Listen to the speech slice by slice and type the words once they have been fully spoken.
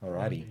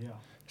Alrighty.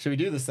 Should we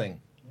do this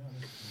thing?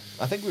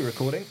 I think we're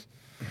recording.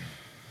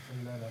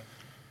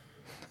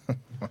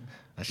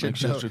 I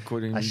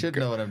should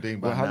know what I'm doing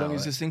by now. How long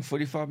is this thing?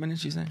 45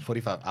 minutes, you say?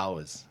 45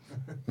 hours.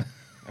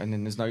 And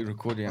then there's no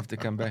recording. You have to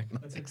come back.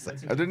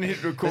 Exactly. I didn't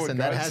hit record. Listen,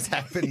 that has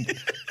happened.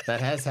 That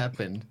has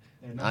happened.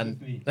 Not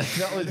with me.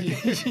 Not with you.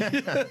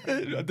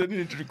 I didn't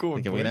hit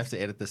record. Okay, we're going to have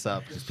to edit this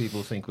out because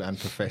people think we're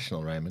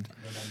unprofessional, Raymond.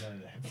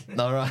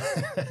 No. All right.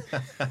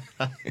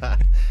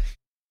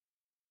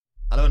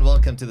 Hello and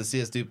welcome to the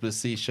CS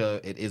Duplessis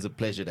Show. It is a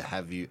pleasure to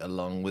have you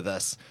along with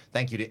us.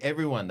 Thank you to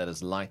everyone that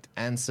has liked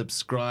and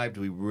subscribed.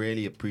 We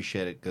really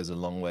appreciate it. It goes a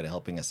long way to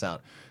helping us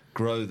out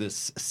grow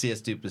this CS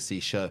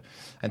Duplessis Show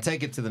and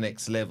take it to the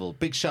next level.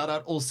 Big shout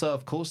out also,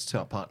 of course, to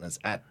our partners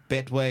at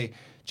Betway.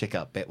 Check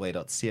out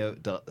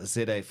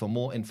betway.co.za for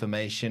more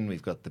information.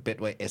 We've got the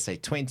Betway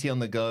SA20 on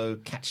the go.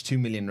 Catch 2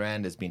 million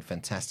Rand has been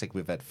fantastic.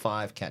 We've had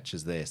 5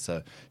 catches there.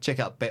 So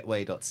check out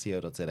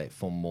betway.co.za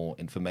for more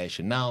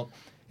information. Now,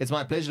 it's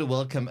my pleasure to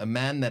welcome a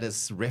man that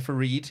has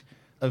refereed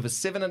over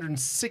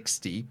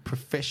 760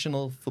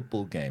 professional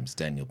football games,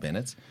 Daniel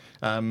Bennett.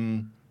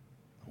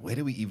 Where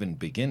do we even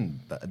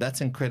begin?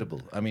 That's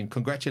incredible. I mean,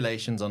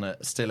 congratulations on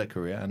a stellar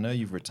career. I know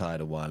you've retired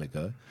a while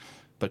ago,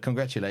 but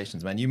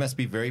congratulations, man. You must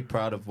be very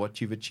proud of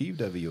what you've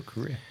achieved over your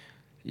career.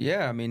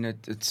 Yeah, I mean,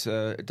 it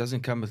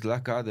doesn't come with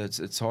luck either.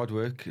 It's hard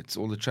work. It's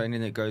all the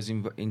training that goes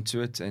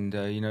into it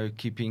and,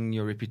 keeping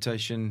your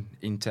reputation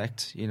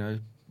intact,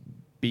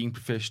 being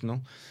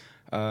professional.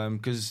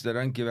 Because they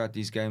don't give out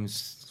these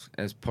games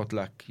as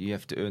potluck. You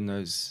have to earn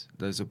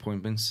those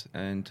appointments.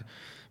 And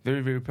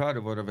very, very proud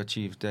of what I've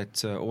achieved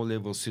at all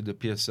levels through the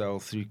PSL,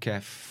 through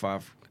CAF,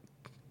 5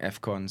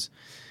 AFCONs,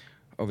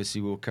 obviously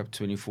World Cup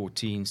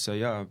 2014. So,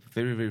 yeah,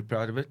 very, very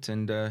proud of it.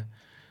 And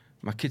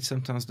my kids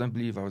sometimes don't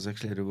believe I was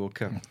actually at a World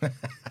Cup.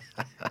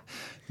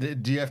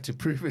 Do you have to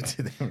prove it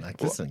to them? Like,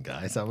 listen,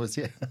 guys, I was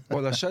here.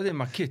 Well, I showed them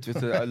my kit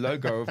with a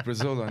logo of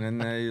Brazil on, and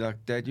they're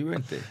like, Dad, you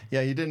weren't there.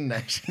 Yeah, you didn't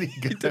actually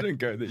go. You didn't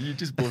go there. You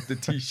just bought the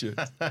T-shirt.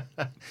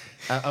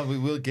 We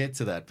will get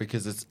to that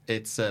because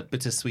it's a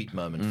bittersweet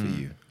moment for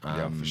you.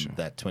 Yeah, for sure.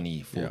 That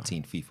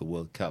 2014 FIFA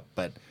World Cup.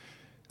 But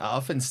I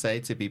often say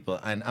to people,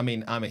 and I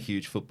mean, I'm a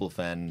huge football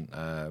fan.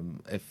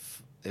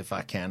 If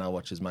I can, I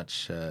watch as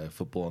much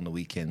football on the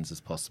weekends as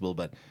possible.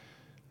 But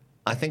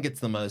I think it's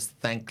the most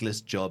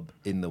thankless job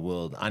in the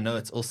world. I know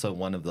it's also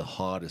one of the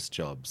hardest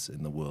jobs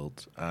in the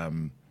world,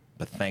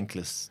 but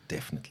thankless,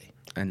 definitely.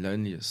 And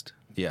loneliest.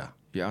 Yeah.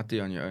 You're out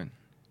there on your own.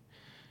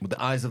 With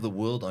the eyes of the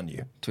world on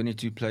you.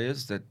 22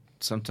 players that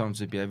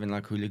sometimes are behaving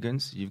like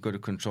hooligans. You've got to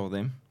control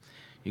them.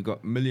 You've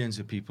got millions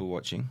of people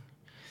watching.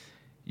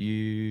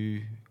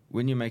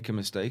 When you make a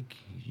mistake,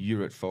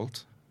 you're at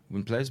fault.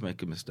 When players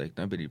make a mistake,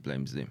 nobody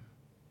blames them.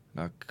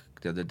 Like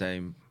the other day,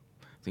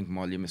 I think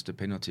Mali missed a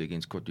penalty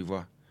against Cote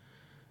d'Ivoire.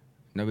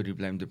 Nobody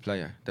blamed the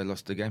player. They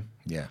lost the game.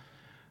 Yeah.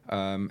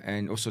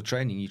 And also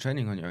training. You're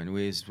training on your own.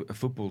 Whereas a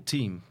football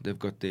team, they've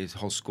got their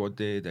whole squad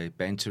there. They're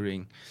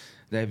bantering.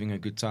 They're having a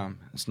good time.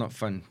 It's not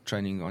fun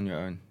training on your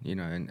own,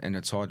 and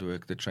it's hard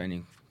work, the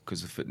training,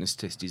 because the fitness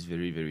test is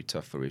very, very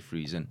tough for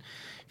referees. And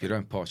if you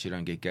don't pass, you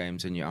don't get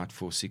games, and you're out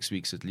for 6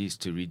 weeks at least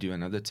to redo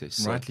another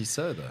test. Rightly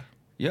so, though.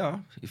 Yeah.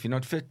 If you're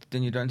not fit,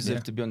 then you don't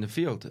deserve to be on the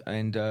field.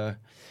 And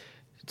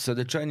so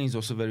the training is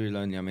also very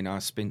lonely. I mean,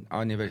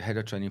 I never had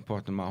a training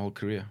partner my whole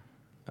career.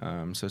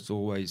 So it's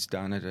always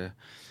down at a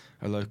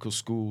local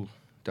school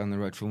down the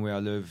road from where I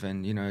live,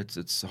 and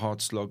it's a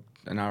hard slog,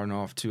 an hour and a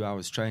half, 2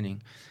 hours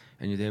training,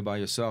 and you're there by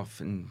yourself.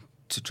 And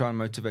to try and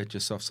motivate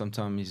yourself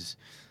sometimes is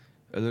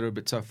a little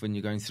bit tough when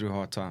you're going through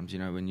hard times.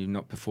 When you're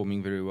not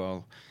performing very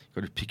well, you've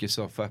got to pick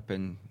yourself up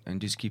and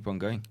just keep on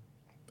going.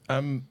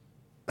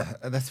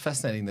 That's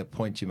fascinating, the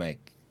point you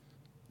make.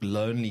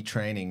 Lonely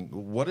training.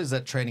 What does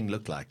that training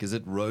look like? Is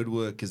it road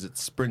work? Is it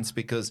sprints?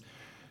 Because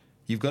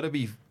you've got to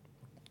be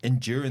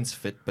endurance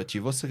fit, but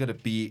you've also got to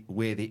be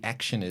where the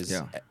action is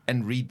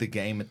and read the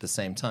game at the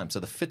same time. So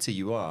the fitter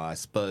you are, I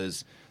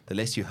suppose, the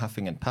less you're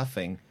huffing and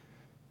puffing,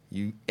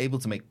 you're able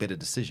to make better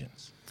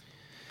decisions.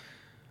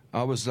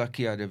 I was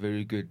lucky I had a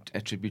very good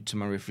attribute to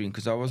my refereeing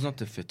because I was not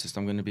the fittest,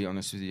 I'm going to be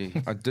honest with you.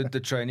 I did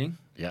the training,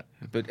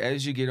 but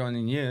as you get on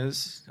in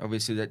years,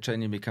 obviously that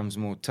training becomes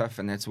more tough,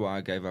 and that's why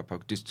I gave up. I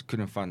just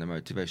couldn't find the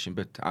motivation,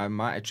 but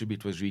my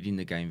attribute was reading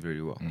the game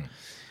very well.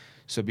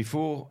 So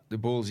before the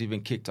ball's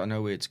even kicked, I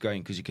know where it's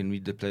going because you can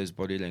read the player's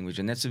body language.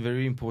 And that's a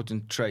very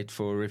important trait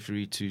for a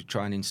referee to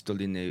try and instill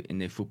in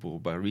their football,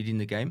 by reading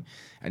the game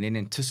and then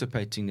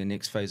anticipating the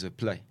next phase of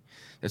play.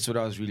 That's what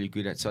I was really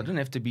good at. So I don't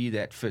have to be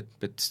that fit,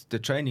 but the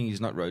training is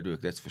not road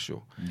work, that's for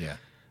sure. Yeah.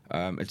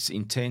 It's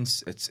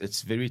intense.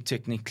 It's very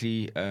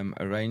technically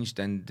arranged,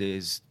 and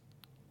there's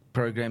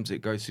programs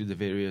that go through the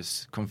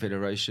various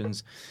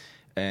confederations.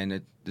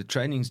 And the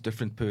training's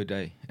different per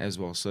day as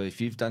well. So if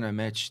you've done a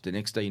match, the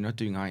next day you're not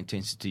doing high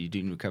intensity, you're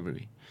doing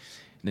recovery.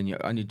 And then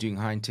you're only doing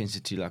high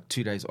intensity like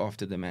 2 days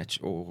after the match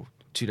or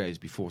 2 days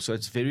before. So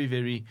it's very,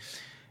 very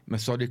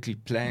methodically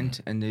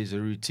planned, and there's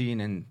a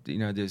routine, and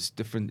there's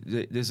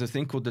a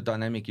thing called the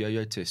dynamic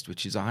yo-yo test,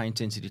 which is a high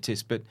intensity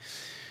test. But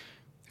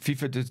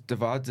FIFA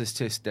divides this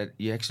test that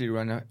you actually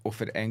run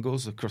off at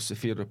angles across the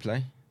field of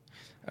play.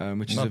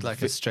 Which not is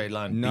like a straight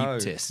line beep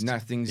test.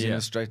 Nothing's in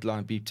a straight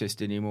line beep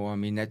test anymore. I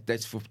mean,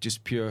 that's for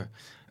just pure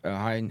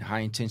high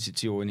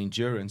intensity or an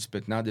endurance.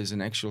 But now there's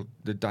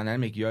the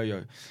dynamic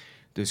yo-yo.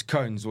 There's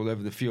cones all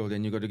over the field,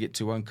 and you've got to get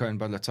to one cone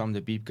by the time the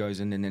beep goes,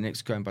 and then the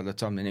next cone by the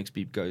time the next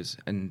beep goes.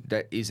 And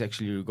that is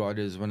actually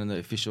regarded as one of the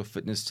official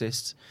fitness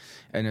tests.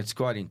 And it's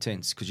quite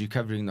intense because you're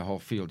covering the whole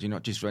field. You're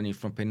not just running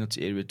from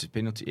penalty area to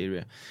penalty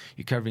area.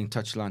 You're covering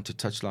touchline to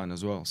touchline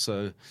as well.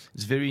 So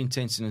it's very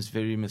intense, and it's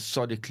very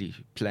methodically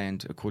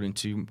planned according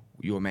to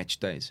your match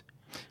days.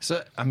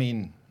 So, I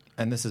mean,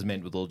 and this is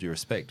meant with all due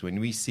respect, when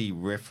we see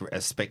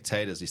as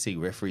spectators, you see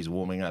referees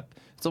warming up,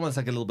 it's almost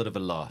like a little bit of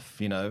a laugh,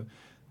 you know.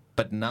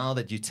 But now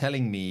that you're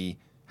telling me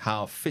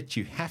how fit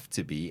you have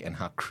to be and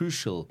how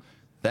crucial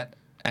that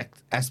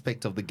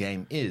aspect of the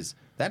game is,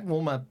 that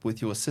warm-up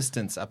with your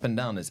assistants up and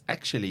down is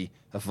actually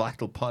a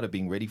vital part of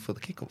being ready for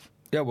the kickoff.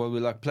 Yeah, well,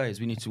 we're like players.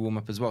 We need to warm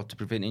up as well to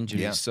prevent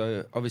injuries. Yeah.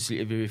 So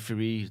obviously the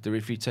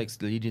referee takes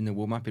the lead in the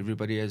warm-up.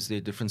 Everybody has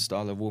their different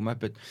style of warm-up.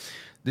 But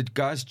the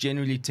guys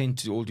generally tend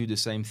to all do the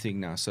same thing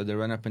now. So they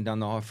run up and down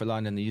the half a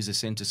line and they use a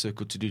center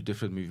circle to do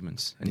different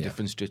movements and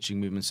different stretching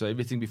movements. So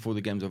everything before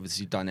the game is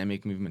obviously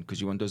dynamic movement because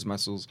you want those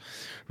muscles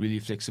really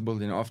flexible.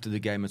 Then after the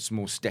game, it's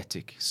more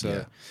static.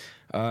 So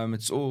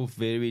it's all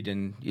varied,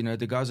 and you know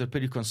the guys are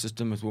pretty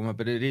consistent with warm-up.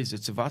 But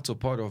it's a vital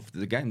part of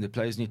the game. The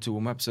players need to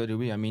warm up. So do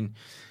we. I mean,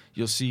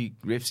 you'll see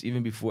refs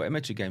even before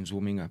amateur games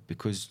warming up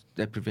because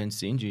that prevents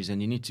the injuries,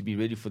 and you need to be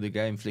ready for the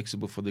game,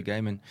 flexible for the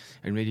game, and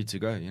ready to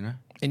go, you know.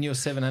 In your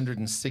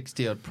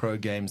 760-odd pro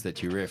games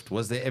that you refed,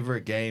 was there ever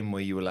a game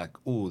where you were like,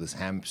 oh, this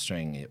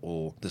hamstring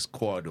or this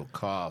quad or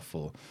calf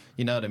or,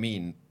 you know what I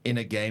mean, in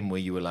a game where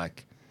you were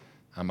like,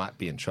 I might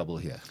be in trouble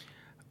here?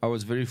 I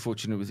was very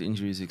fortunate with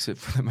injuries, except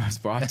for the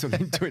most vital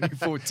in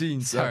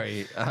 2014. So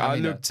Sorry. I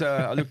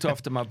looked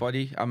after my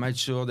body. I made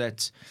sure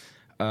that...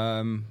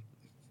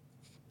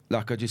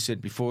 like I just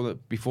said, before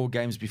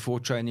games, before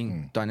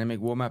training,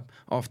 dynamic warm-up,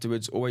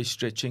 afterwards, always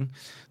stretching.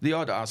 The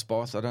odd ice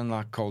bath. I don't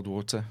like cold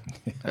water.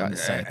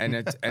 And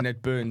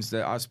it burns.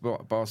 The ice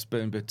baths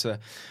burn. But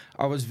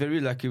I was very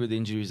lucky with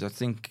injuries. I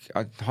think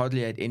I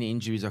hardly had any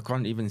injuries. I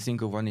can't even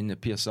think of one in the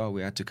PSL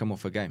where I had to come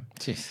off a game.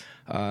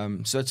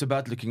 So it's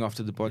about looking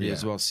after the body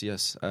as well,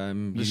 CS.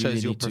 It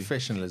shows your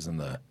professionalism,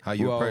 though, how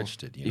you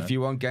approached it. You know? If you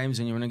want games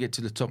and you want to get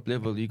to the top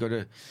level, you got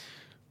to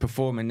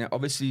perform. And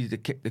obviously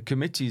the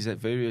committees at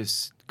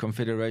various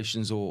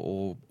confederations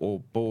or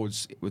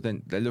boards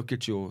within, they look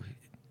at your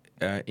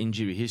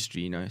injury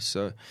history, you know.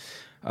 So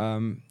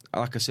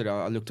like I said,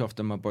 I looked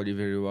after my body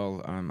very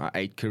well. I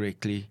ate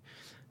correctly,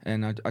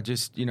 and I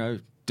just, you know,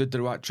 did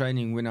the right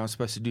training when I was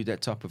supposed to do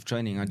that type of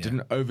training. I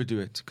didn't overdo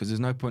it because there's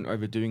no point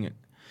overdoing it.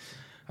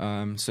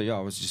 So I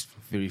was just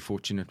very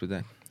fortunate with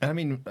that. And I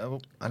mean,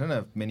 I don't know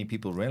if many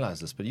people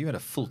realize this, but you had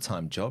a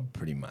full-time job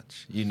pretty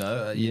much. You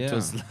know, it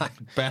was like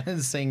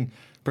balancing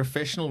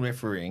professional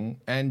refereeing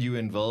and you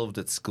involved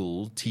at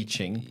school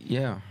teaching.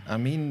 Yeah. I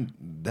mean,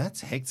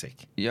 that's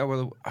hectic. Yeah,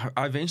 well,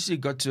 I eventually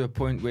got to a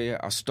point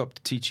where I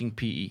stopped teaching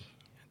PE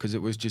because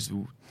it was just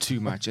too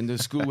much. And the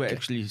school were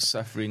actually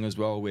suffering as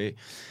well where,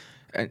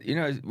 and you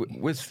know,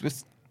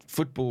 with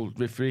football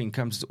refereeing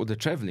comes all the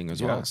travelling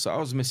as well. So I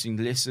was missing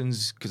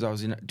lessons because I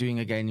was doing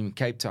a game in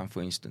Cape Town,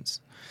 for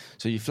instance.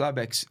 So you fly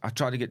back. I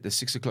try to get the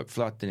 6 o'clock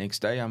flight the next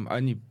day. I'm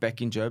only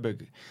back in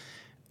Joburg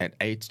at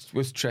 8.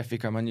 With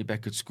traffic, I'm only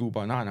back at school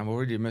by 9. I've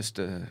already missed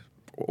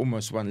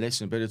almost one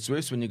lesson. But it's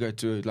worse when you go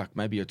to like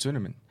maybe a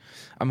tournament.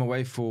 I'm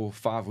away for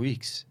 5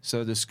 weeks.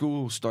 So the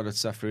school started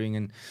suffering,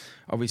 and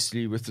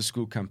obviously with the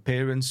school come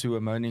parents who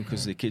were moaning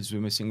because their kids were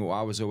missing, or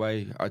I was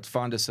away. I'd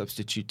find a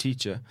substitute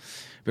teacher,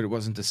 but it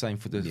wasn't the same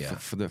for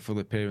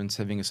the parents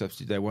having a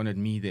substitute. They wanted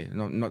me there,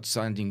 not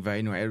sounding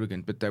vain or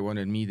arrogant, but they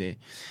wanted me there.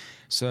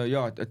 So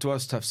it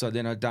was tough. So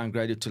then I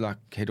downgraded to like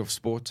head of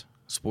sports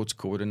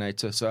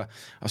coordinator. So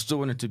I still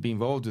wanted to be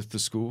involved with the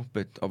school,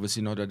 but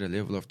obviously not at a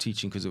level of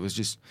teaching because it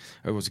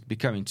was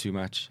becoming too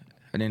much.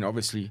 And then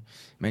obviously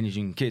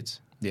managing kids.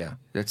 Yeah,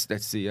 that's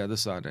the other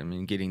side. I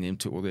mean, getting them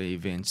to all their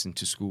events and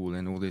to school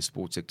and all their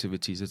sports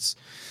activities.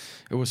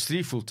 It was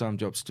 3 full-time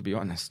jobs, to be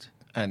honest.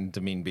 And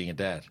I mean, being a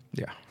dad.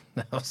 Yeah.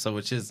 So,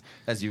 which is,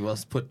 as you well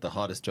put, the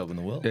hardest job in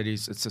the world.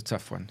 It's a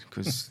tough one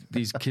because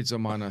these kids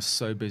of mine are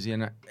so busy,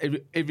 and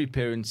every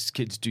parent's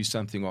kids do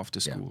something after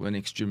school, an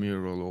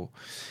extramural or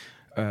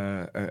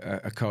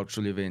a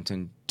cultural event,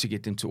 and to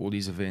get them to all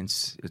these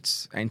events,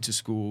 and to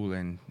school,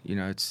 and you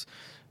know, it's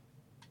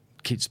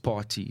kids'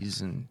 parties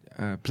and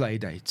play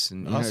dates,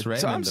 and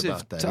times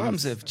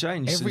have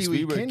changed. Every since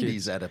weekend we were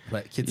he's at a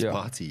kids'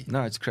 party.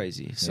 No, it's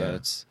crazy. So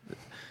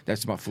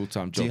that's my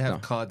full-time job. Do you have now.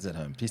 cards at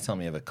home? Please tell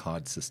me you have a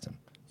card system.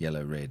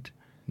 Yellow, red,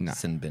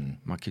 sin bin.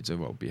 My kids are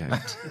well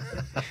behaved,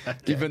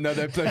 even though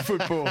they play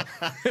football.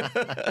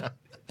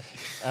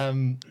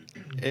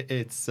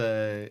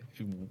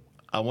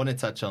 I want to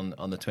touch on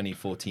the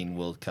 2014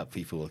 World Cup,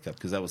 FIFA World Cup,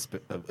 because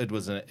it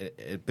was a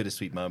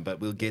bittersweet moment, but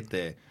we'll get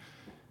there.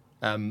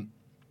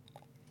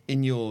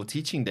 In your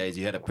teaching days,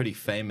 you had a pretty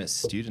famous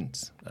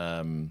student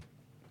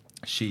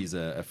She's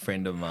a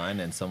friend of mine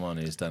and someone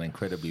who's done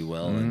incredibly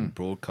well in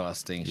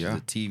broadcasting. She's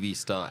a TV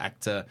star,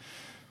 actor,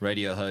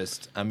 radio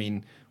host. I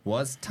mean,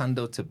 was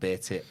Tando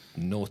Tabete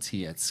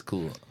naughty at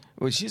school?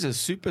 Well, she's a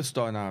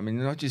superstar now. I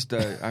mean, not just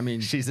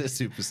she's a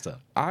superstar.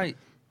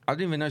 I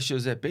didn't even know she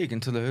was that big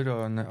until I heard her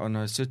on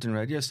a certain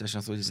radio station.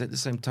 I thought, is that the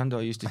same Tando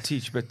I used to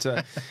teach? But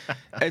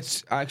I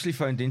actually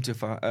phoned into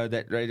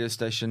that radio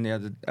station the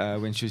other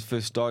when she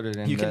first started.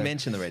 And you can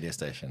mention the radio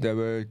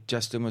station.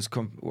 Justin was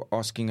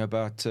asking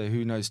about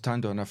who knows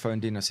Tando, and I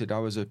phoned in. I said I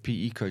was a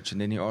PE coach, and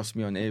then he asked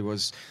me on air,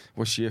 was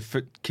she a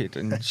fit kid?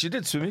 And she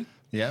did swimming.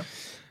 Yeah.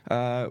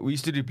 We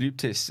used to do bleep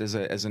tests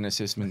as an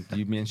assessment.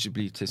 You mentioned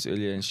bleep tests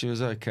earlier, and she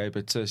was okay,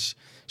 but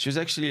she was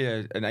actually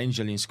an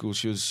angel in school.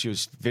 She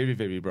was very,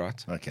 very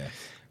bright. Okay.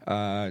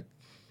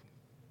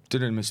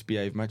 Didn't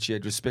misbehave much. She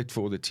had respect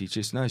for all the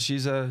teachers. No,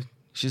 she's a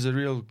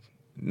real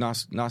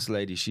nice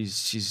lady.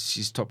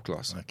 She's top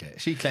class. Okay.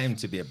 She claimed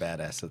to be a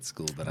badass at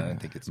school, but I don't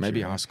think it's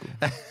maybe true. high school.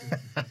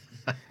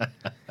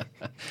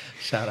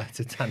 Shout out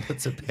to Tando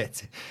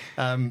Tabete.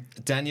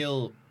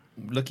 Daniel,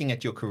 looking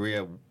at your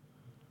career,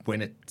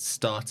 when it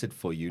started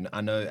for you, I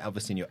know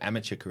obviously in your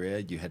amateur career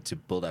you had to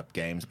build up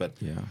games, but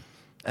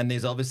and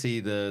there's obviously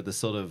the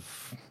sort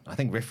of, I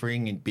think,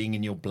 refereeing and being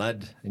in your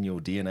blood, in your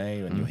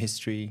DNA and your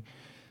history.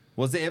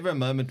 Was there ever a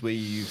moment where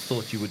you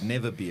thought you would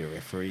never be a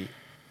referee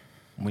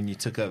when you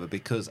took over?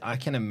 Because I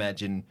can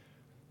imagine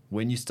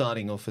when you're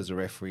starting off as a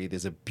referee,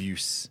 there's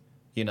abuse.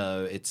 You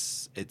know,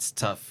 it's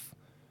tough.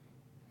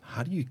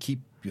 How do you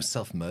keep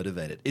yourself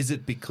motivated? Is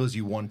it because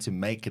you want to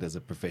make it as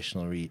a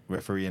professional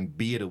referee and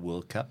be at a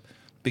World Cup?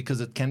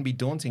 Because it can be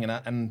daunting,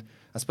 and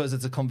I suppose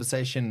it's a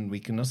conversation we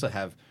can also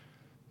have.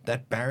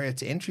 That barrier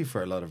to entry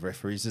for a lot of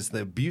referees is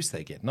the abuse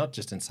they get, not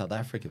just in South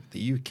Africa, but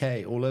the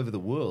UK, all over the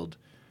world.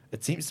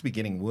 It seems to be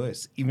getting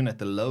worse, even at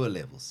the lower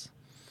levels.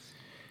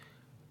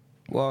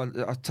 Well,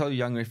 I tell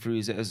young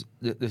referees,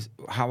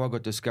 how I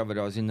got discovered,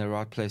 I was in the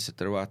right place at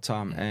the right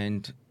time,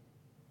 and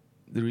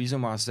the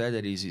reason why I say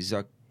that is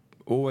like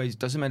always,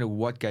 doesn't matter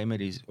what game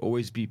it is,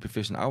 always be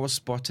professional. I was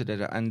spotted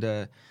at an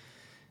under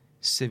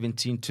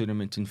 17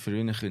 tournament in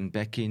Vereeniging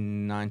back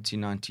in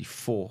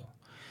 1994,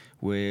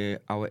 where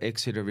our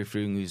ex-head of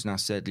refereeing, who's now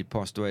sadly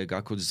passed away, a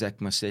guy called Zach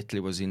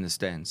Masetle, was in the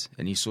stands,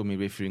 and he saw me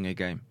refereeing a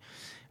game,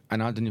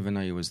 and I didn't even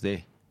know he was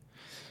there.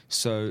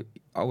 So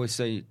I always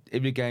say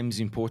every game is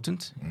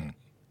important.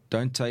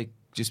 Don't take,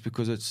 just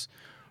because it's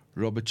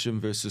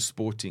Robertson versus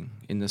Sporting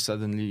in the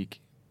Southern League,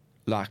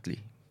 lightly,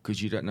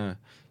 because you don't know.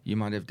 You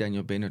might have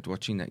Daniel Bennett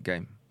watching that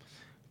game,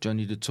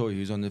 Johnny DeToy,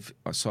 who's on the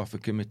SAFA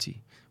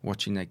committee,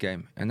 watching that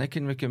game, and they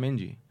can recommend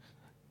you.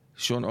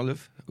 Sean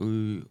Olive,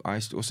 who I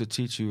used to also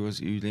teach, who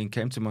then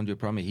came to Mondial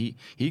Primary,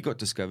 he got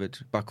discovered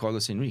by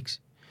Carlos Henriques,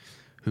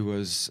 who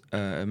was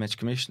a match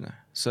commissioner.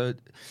 So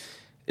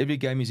every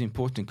game is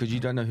important because you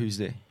don't know who's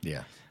there.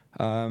 Yeah.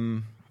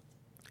 And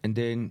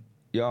then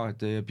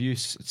the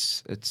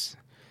abuse. It's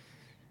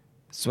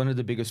one of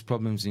the biggest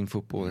problems in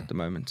football at the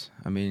moment.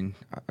 I mean,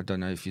 I don't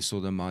know if you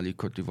saw the Mali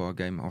Cote d'Ivoire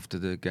game. After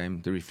the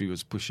game, the referee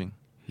was pushing.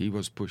 He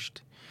was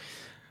pushed.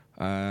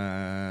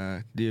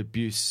 The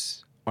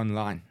abuse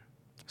online,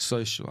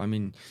 social. I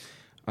mean,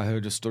 I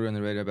heard a story on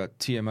the radio about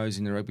TMOs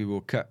in the Rugby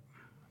World Cup.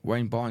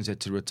 Wayne Barnes had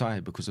to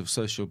retire because of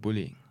social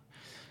bullying.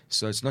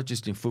 So it's not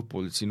just in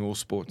football, it's in all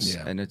sports,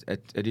 and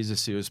it is a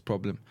serious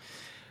problem.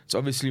 It's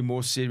obviously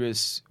more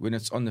serious when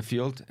it's on the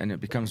field and it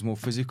becomes more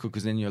physical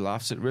because then your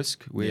life's at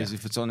risk, whereas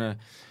if it's on a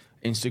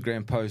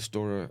Instagram post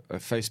or a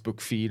Facebook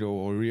feed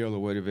or a reel or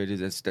whatever it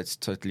is, that's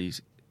totally,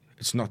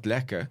 it's not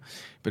lacquer,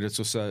 but it's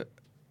also,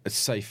 it's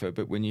safer.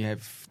 But when you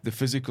have the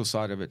physical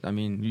side of it, I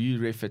mean, you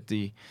ref at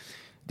the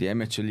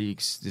amateur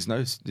leagues, there's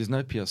no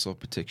PSL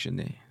protection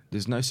there.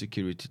 There's no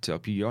security to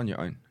help you. You're on your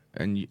own.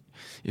 And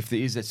if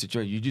there is that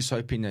situation, you're just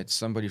hoping that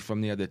somebody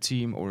from the other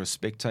team or a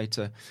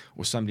spectator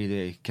or somebody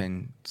there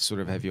can sort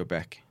of have your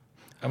back.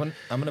 I'm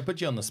going to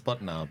put you on the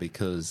spot now,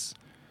 because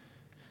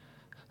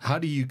how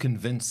do you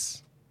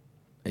convince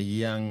a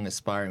young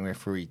aspiring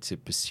referee to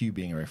pursue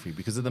being a referee?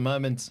 Because at the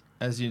moment,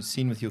 as you've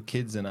seen with your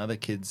kids and other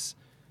kids,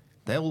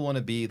 they all want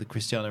to be the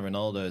Cristiano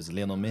Ronaldos,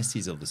 Lionel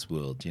Messis of this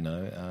world, you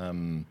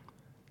know.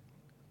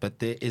 But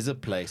there is a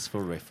place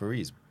for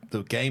referees.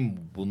 The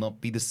game will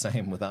not be the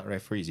same without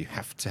referees. You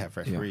have to have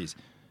referees.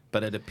 Yeah.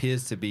 But it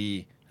appears to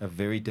be a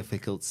very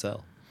difficult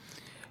sell.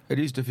 It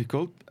is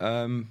difficult.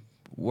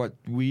 What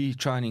we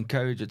try and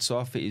encourage at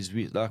SAFA is,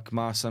 like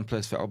my son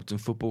plays for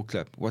Alberton Football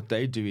Club. What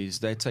they do is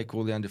they take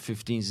all the under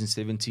 15s and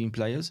 17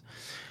 players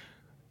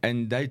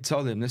and they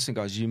tell them, listen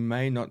guys, you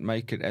may not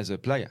make it as a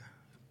player,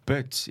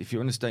 but if you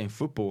want to stay in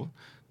football,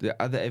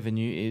 the other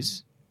avenue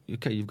is,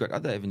 okay, you've got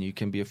other avenue. You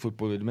can be a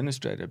football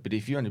administrator, but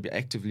if you want to be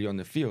actively on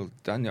the field,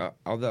 then the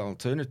other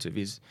alternative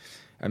is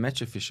a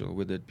match official,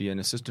 whether it be an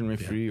assistant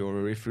referee or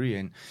a referee.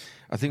 And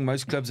I think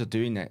most clubs are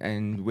doing that.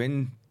 And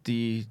when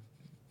the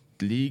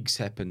leagues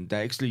happen,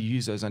 they actually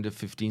use those under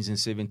 15s and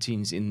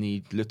 17s in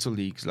the little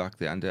leagues, like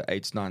the under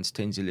 8s, 9s,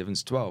 10s,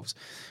 11s, 12s,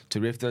 to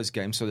ref those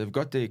games. So they've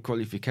got their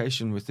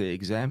qualification with their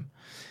exam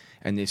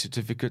and their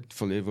certificate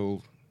for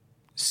level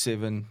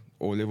 7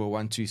 or level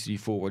 1, 2, 3,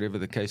 4, whatever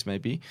the case may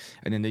be.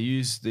 And then they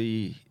use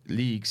the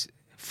leagues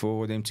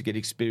for them to get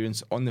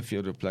experience on the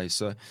field of play.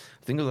 So I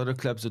think a lot of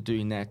clubs are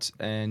doing that.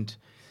 And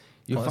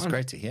that's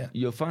great to hear.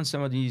 You'll find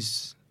some of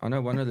these. I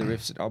know one of the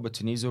refs at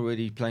Alberton, he's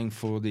already playing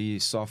for the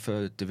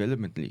SAFA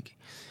Development League.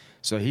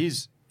 So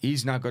he's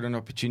now got an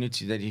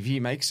opportunity that if he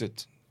makes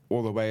it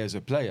all the way as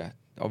a player,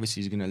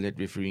 obviously he's going to let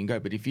refereeing go.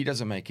 But if he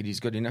doesn't make it, he's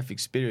got enough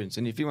experience.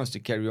 And if he wants to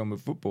carry on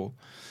with football,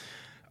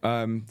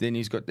 then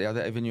he's got the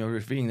other avenue of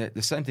refereeing.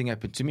 The same thing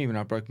happened to me when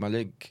I broke my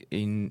leg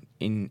in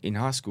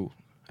high school.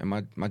 And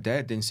my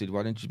dad then said,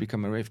 why don't you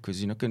become a ref?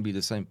 Because you're not going to be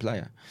the same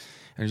player.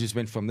 And it just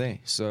went from there.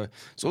 So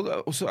it's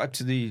also up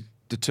to the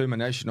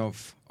determination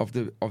of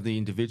the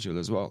individual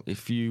as well.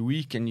 If you're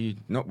weak and you're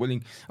not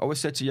willing, I always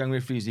say to young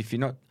referees, if you're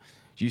not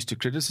used to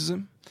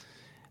criticism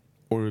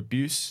or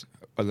abuse,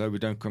 although we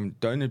don't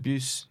condone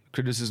abuse,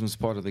 criticism is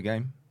part of the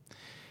game.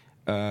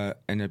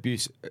 And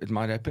abuse, it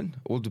might happen.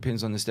 All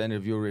depends on the standard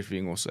of your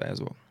refereeing also as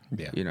well.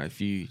 Yeah. You know,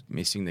 if you're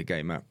messing the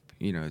game up,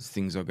 you know,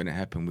 things are going to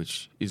happen,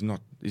 which is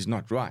not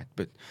right.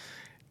 But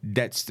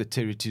that's the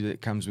territory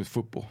that comes with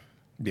football.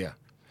 Yeah.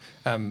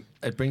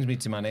 It brings me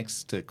to my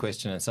next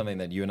question, and something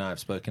that you and I have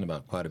spoken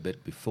about quite a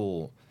bit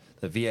before.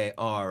 The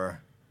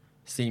VAR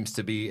seems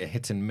to be a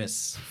hit and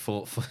miss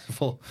for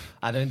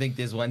I don't think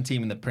there's one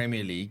team in the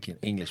Premier League,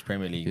 English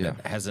Premier League,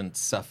 that hasn't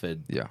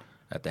suffered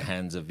at the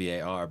hands of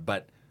VAR.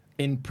 But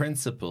in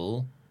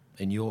principle,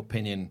 in your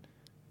opinion,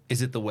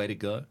 is it the way to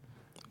go?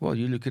 Well,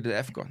 you look at the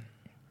AFCON.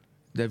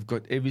 They've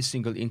got every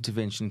single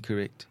intervention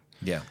correct.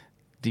 Yeah.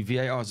 The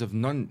VARs have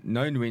known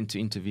when to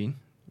intervene,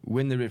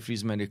 when the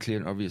referee's made a clear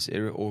and obvious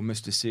error or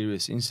missed a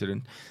serious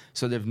incident.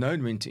 So they've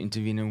known when to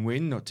intervene and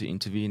when not to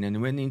intervene.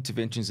 And when the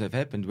interventions have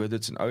happened, whether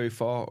it's an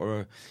OFR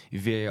or a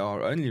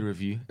VAR-only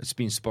review, it's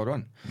been spot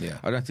on. Yeah.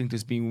 I don't think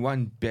there's been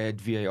one bad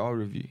VAR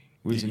review.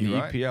 Whereas in the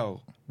EPL,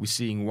 we're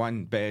seeing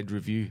one bad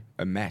review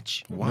a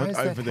match. Why not is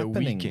that over the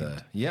happening, weekend.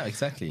 though? Yeah,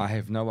 exactly. I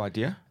have no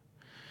idea.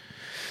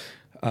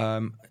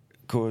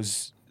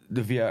 Because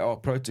the VAR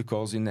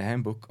protocols in the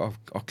handbook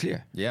are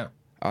clear. Yeah.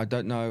 I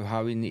don't know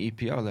how in the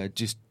EPL they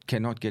just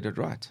cannot get it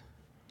right.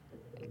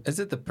 Is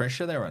it the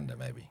pressure they're under,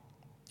 maybe?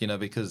 You know,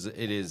 because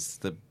it's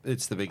the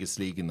biggest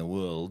league in the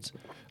world.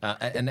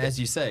 And as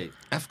you say,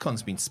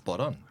 AFCON's been spot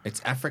on.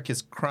 It's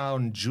Africa's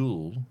crown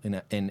jewel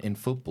in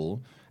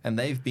football, and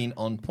they've been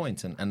on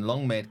point, and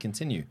long may it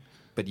continue.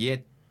 But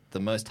yet, the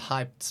most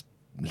hyped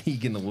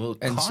league in the world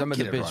and can't some of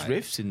the get it best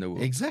right. refs in the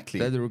world. Exactly.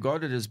 They're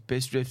regarded as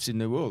best refs in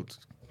the world,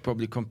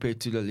 probably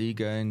compared to La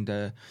Liga and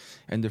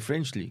the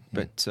French league.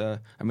 But,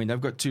 I mean, they've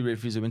got two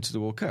referees that went to the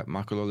World Cup,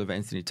 Michael Oliver,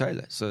 Anthony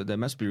Taylor. So they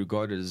must be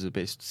regarded as the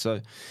best.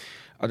 So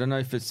I don't know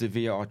if it's the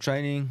VAR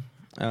training.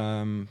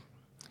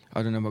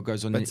 I don't know what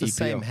goes on in the EPL. But it's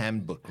the same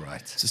handbook,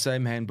 right? It's the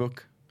same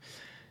handbook.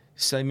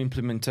 Same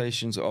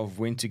implementations of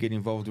when to get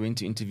involved, when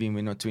to intervene,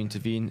 when not to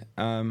intervene.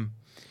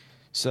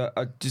 So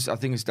I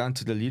think it's down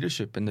to the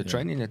leadership and the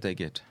training that they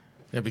get.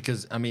 Yeah,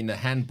 because, I mean, the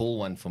handball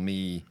one for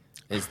me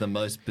is the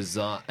most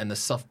bizarre, and the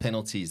soft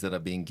penalties that are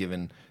being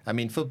given. I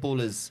mean,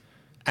 footballers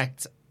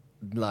act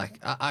like,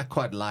 I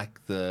quite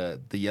like the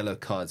yellow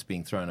cards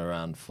being thrown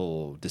around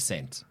for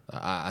dissent.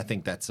 I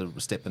think that's a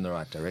step in the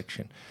right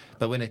direction.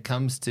 But when it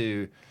comes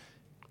to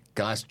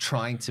guys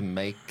trying to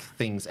make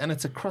things, and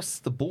it's across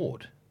the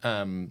board,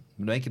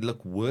 make it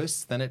look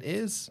worse than it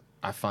is,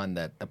 I find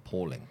that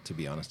appalling, to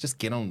be honest. Just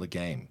get on the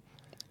game.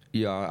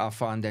 Yeah, I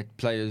find that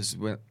players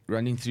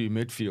running through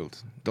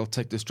midfield, they'll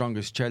take the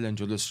strongest challenge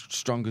or the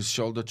strongest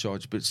shoulder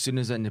charge, but as soon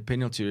as they're in the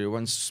penalty area,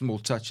 one small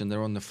touch and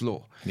they're on the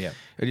floor. Yeah.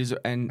 It is,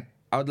 and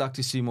I'd like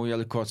to see more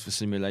yellow cards for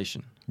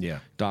simulation. Yeah.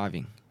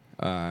 Diving.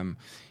 If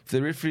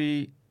the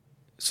referee,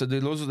 so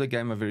the laws of the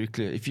game are very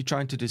clear. If you're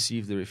trying to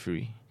deceive the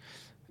referee,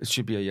 it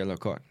should be a yellow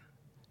card.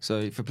 So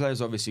if a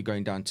player's obviously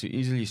going down too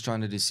easily, he's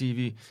trying to deceive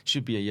you,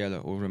 should be a yellow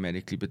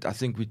automatically. But I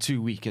think we're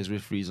too weak as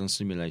referees on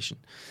simulation.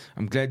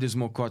 I'm glad there's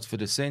more cards for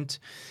dissent.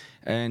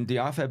 And the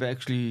IFAB are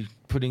actually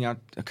putting out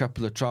a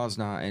couple of trials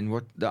now. And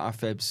what the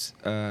IFAB's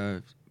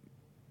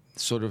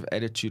sort of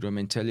attitude or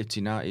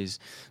mentality now is,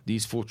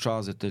 these 4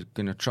 trials that they're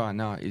going to try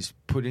now is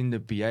putting the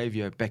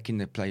behaviour back in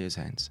the players'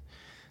 hands.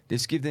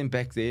 Let's give them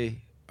back their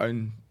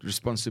own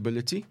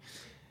responsibility.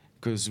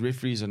 Because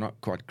referees are not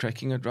quite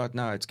cracking it right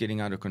now. It's getting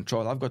out of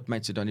control. I've got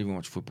mates that don't even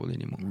watch football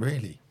anymore.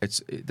 Really?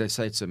 They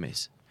say it's a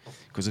mess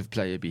because of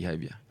player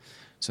behaviour.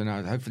 So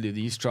now hopefully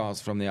these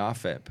trials from the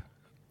IFAB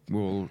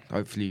will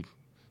hopefully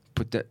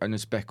put that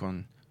onus back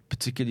on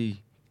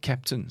particularly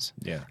captains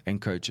and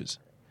coaches.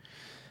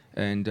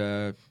 And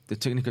the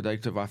technical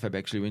director of IFAB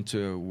actually went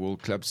to a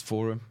World Clubs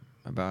Forum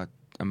about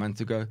a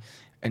month ago.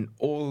 And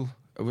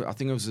I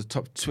think it was the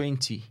top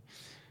 20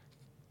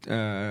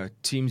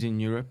 teams in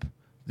Europe,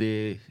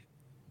 their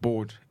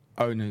board,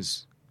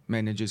 owners,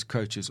 managers,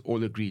 coaches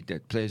all agreed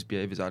that players'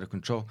 behaviour is out of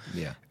control.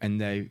 Yeah.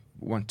 And they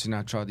want to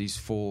now try these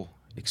 4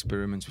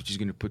 experiments, which is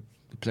going to put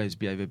the players'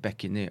 behaviour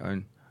back in their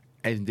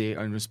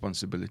own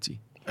responsibility.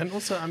 And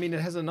also, I mean, it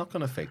has a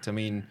knock-on effect. I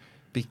mean,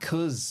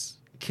 because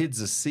kids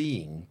are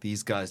seeing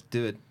these guys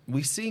do it,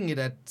 we're seeing it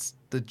at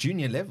the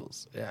junior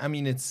levels. I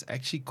mean, it's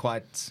actually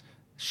quite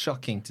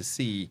shocking to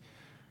see,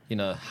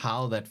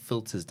 how that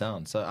filters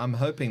down. So I'm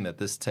hoping that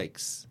this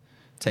takes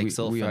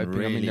off. We and hoping,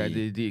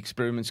 really, the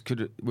experiments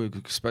were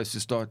supposed to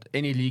start.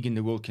 Any league in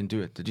the world can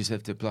do it. They just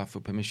have to apply for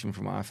permission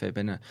from IFAB.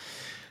 And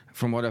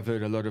from what I've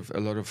heard, a lot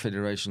of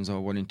federations are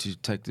wanting to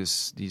take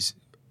these.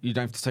 You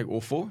don't have to take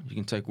all 4. You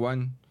can take 1.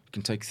 You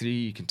can take 3.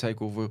 You can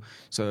take all 4.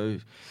 So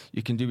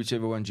you can do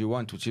whichever ones you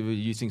want, whichever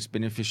you think is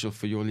beneficial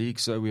for your league.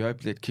 So we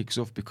hope that kicks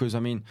off because,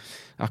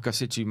 like I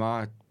said to you,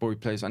 my boy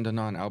plays under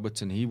 9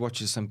 Alberton. He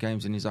watches some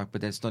games and he's like,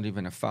 but that's not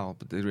even a foul.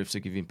 But the refs are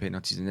giving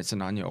penalties, and that's a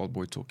 9-year-old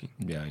boy talking.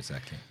 Yeah,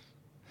 exactly.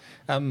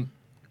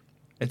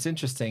 It's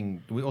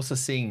interesting. We're also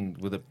seeing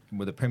with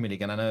the Premier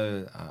League, and I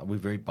know we're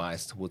very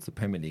biased towards the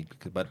Premier League,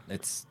 but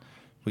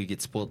we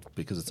get spoiled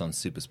because it's on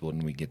SuperSport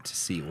and we get to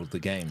see all the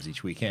games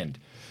each weekend.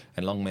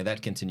 And long may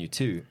that continue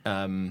too,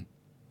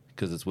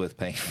 because it's worth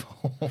paying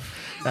for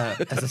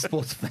as a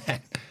sports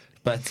fan.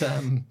 But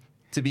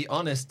to be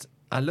honest,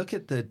 I look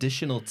at the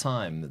additional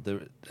time.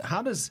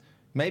 How does,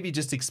 maybe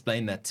just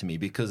explain that to me,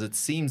 because it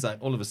seems like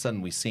all of a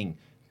sudden we're seeing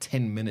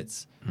 10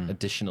 minutes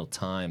additional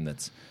time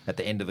that's at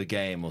the end of a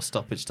game, or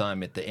stoppage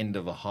time at the end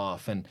of a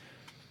half. And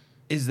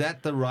is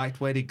that the right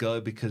way to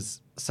go? Because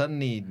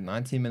suddenly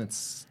 90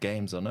 minutes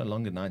games are no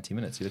longer 90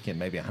 minutes. You're looking at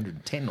maybe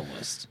 110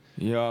 almost.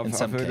 Yeah,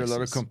 I've heard a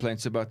lot of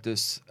complaints about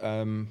this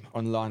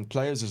online.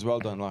 Players as well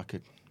don't like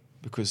it,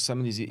 because some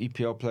of these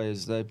EPL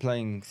players, they're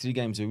playing 3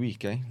 games a week.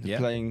 They're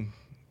playing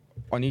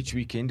on each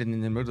weekend, and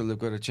in the middle they've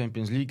got a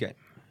Champions League game.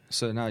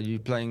 So now you're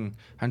playing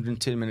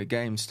 110-minute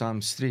games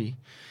times 3.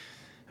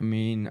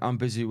 I'm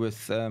busy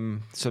with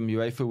some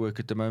UEFA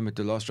work at the moment,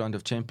 the last round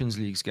of Champions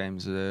League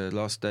games, the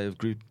last day of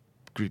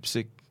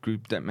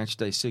that match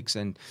day 6,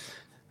 and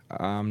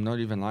I'm not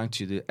even lying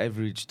to you, the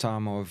average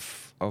time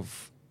of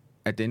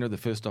at the end of the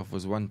first half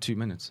was 1-2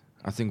 minutes.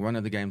 I think one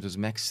of the games was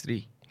max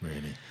 3.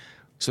 Really?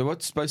 So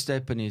what's supposed to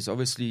happen is,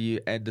 obviously, you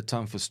add the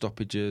time for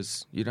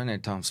stoppages. You don't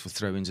add times for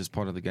throw-ins as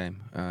part of the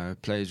game.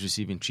 Players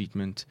receiving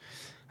treatment,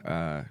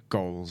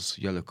 goals,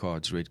 yellow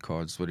cards, red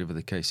cards, whatever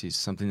the case is,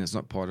 something that's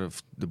not part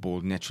of the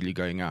ball naturally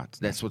going out.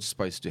 That's what's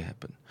supposed to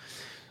happen.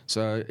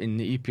 So in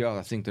the EPL,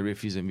 I think the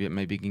referees are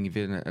maybe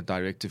given a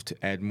directive to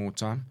add more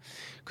time,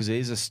 because there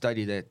is a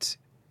study that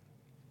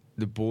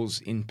the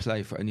ball's in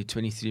play for only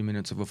 23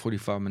 minutes of a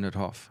 45-minute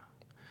half.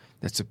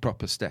 That's a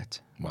proper stat.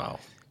 Wow.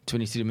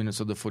 23 minutes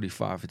of the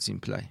 45, it's in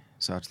play.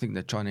 So I think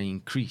they're trying to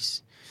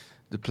increase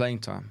the playing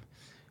time.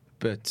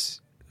 But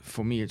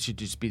for me, it should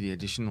just be the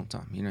additional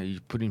time. You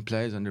put in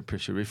players under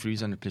pressure,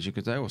 referees under pressure,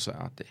 because they're also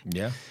out there.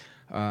 Yeah.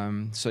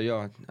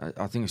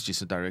 I think it's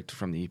just a directive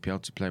from the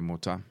EPL to play more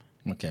time.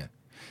 Okay.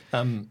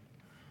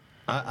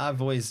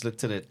 I've always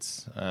looked at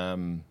it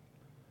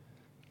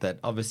that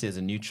obviously as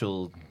a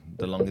neutral,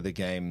 the longer the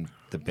game,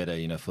 the better,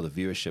 for the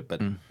viewership.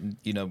 But,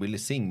 we're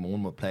seeing more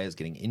and more players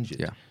getting injured.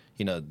 Yeah.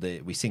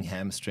 We're seeing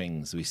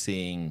hamstrings, we're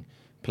seeing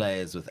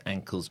players with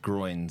ankles,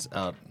 groins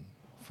out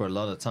for a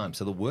lot of time.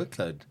 So the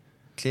workload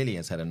clearly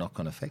has had a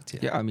knock-on effect here.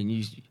 Yeah,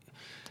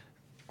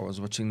 I was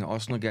watching the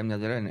Arsenal game the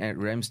other day, and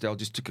Ramsdale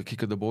just took a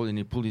kick of the ball and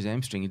he pulled his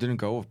hamstring. He didn't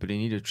go off, but he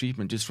needed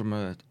treatment just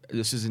from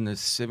this is in the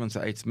 7th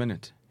or 8th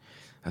minute.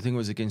 I think it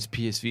was against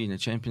PSV in the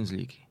Champions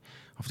League.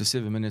 After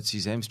 7 minutes,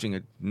 his hamstring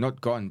had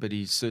not gone, but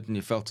he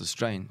certainly felt a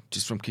strain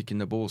just from kicking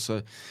the ball.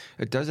 So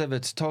it does have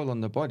its toll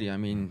on the body.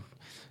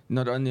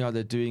 Not only are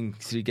they doing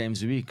 3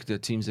 games a week, the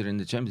teams that are in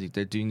the Champions League,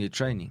 they're doing their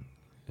training.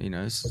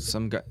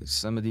 Some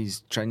of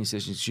these training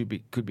sessions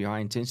could be high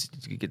intensity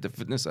to get the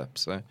fitness up.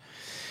 So,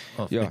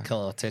 if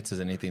Mikel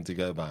Arteta's anything to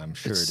go by, I'm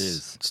sure it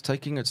is. It's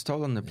taking its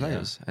toll on the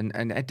players. Yeah.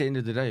 And at the end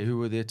of the day, who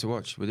were there to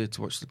watch? We're there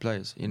to watch the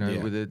players.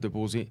 Whether the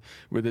ball's in,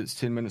 whether it's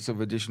 10 minutes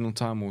of additional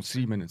time or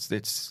 3 minutes.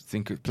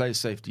 Player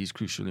safety is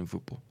crucial in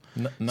football.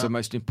 It's the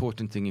most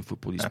important thing in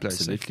football is player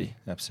safety.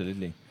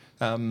 Absolutely.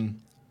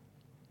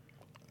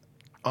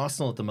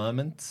 Arsenal at the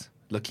moment,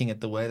 looking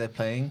at the way they're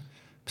playing,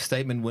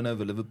 statement win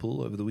over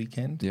Liverpool over the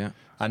weekend. Yeah.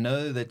 I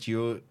know that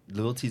your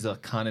loyalties are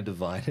kind of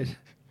divided.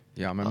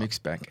 Yeah, I'm a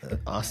mixed bag.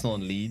 Arsenal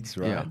and Leeds,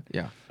 right?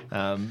 Yeah.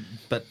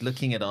 But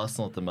looking at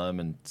Arsenal at the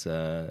moment,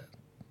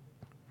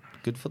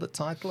 good for the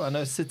title. I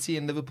know City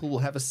and Liverpool will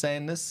have a say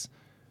in this.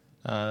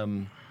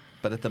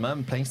 But at the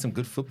moment, playing some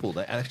good football.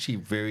 They're actually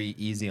very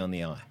easy on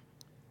the eye.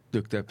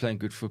 Look, they're playing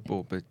good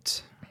football,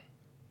 but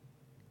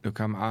look,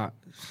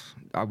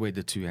 I wear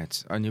the 2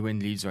 hats. Only when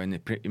Leeds are in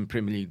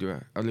Premier League do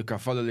I. Look, I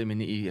follow them in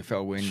the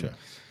EFL when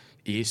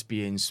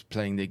ESPN's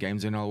playing their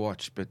games, and I'll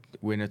watch. But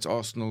when it's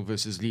Arsenal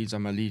versus Leeds,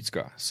 I'm a Leeds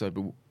guy. So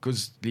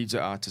because Leeds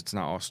are out, it's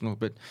now Arsenal.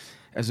 But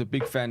as a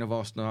big fan of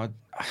Arsenal,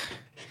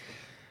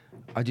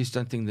 I just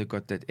don't think they've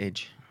got that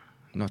edge.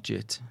 Not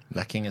yet.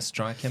 Lacking a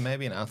striker,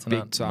 maybe an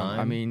out-and-out big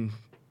time. nine.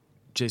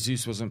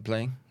 Jesus wasn't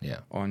playing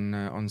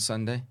on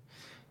Sunday.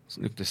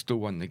 So look, they still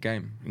won the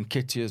game. And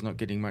Nketiah's not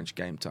getting much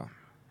game time.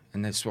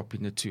 And they're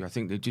swapping the 2. I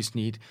think they just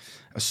need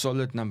a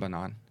solid number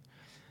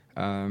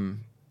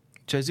 9.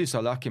 Jesus, I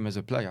like him as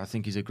a player. I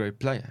think he's a great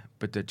player.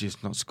 But they're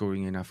just not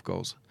scoring enough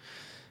goals.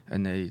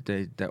 And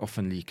they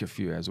often leak a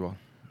few as well.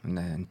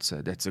 And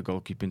so that's a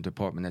goalkeeping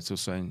department that's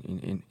also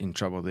in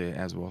trouble there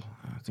as well.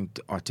 I think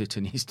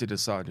Arteta needs to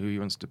decide who he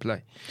wants to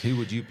play. Who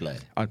would you play?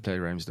 I'd play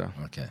Ramsdale.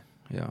 Okay.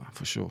 Yeah,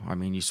 for sure. I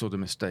mean, you saw the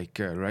mistake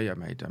Raya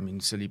made. I mean,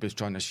 Saliba's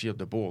trying to shield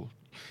the ball.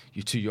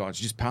 You're 2 yards,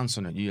 just pounce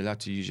on it. You're allowed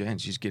to use your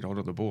hands, just get hold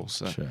of the ball.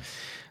 So Sure.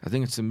 I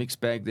think it's a mixed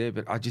bag there,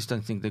 but I just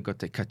don't think they've got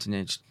that cutting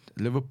edge.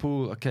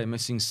 Liverpool, okay,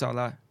 missing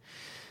Salah,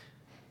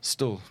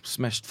 still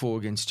smashed 4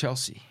 against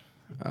Chelsea.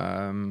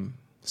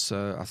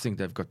 So I think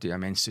they've got the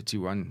Man City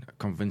one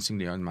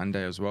convincingly on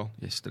Monday as well,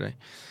 yesterday.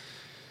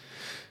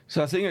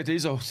 So I think it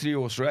is a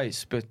 3-horse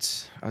race,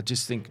 but I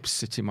just think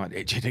City might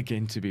edge it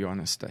again, to be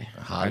honest.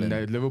 And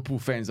the Liverpool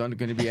fans aren't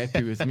going to be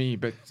happy with me,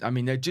 but I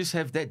mean, they just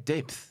have that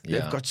depth. Yeah.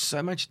 They've got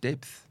so much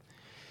depth.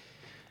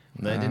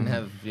 They didn't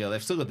have,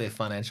 they've still got their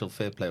financial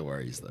fair play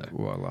worries, though.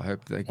 Well, I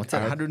hope they... What's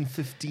that,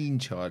 115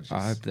 charges?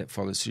 I hope that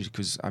follows through,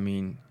 because, I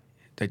mean,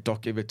 they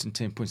dock Everton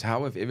 10 points.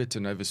 How have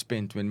Everton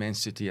overspent when Man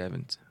City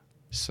haven't?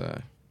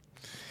 So...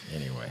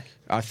 Anyway.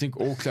 I think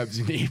all clubs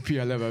in the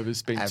EPL have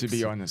overspent, to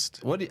be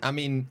honest.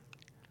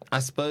 I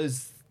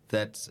suppose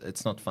that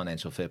it's not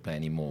financial fair play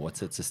anymore.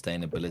 What's it?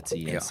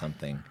 Sustainability and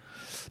something.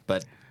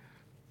 But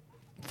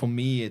for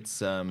me, it's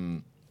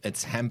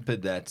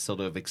hampered that sort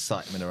of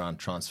excitement around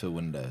transfer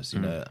windows. You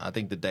know, I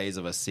think the days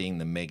of us seeing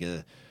the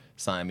mega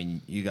sign. I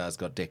mean, you guys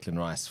got Declan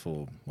Rice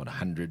for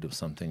 100 or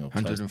something, or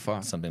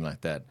 105, something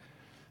like that.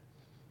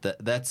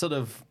 That sort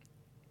of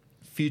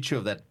future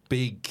of that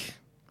big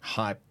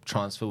hype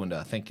transfer window,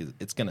 I think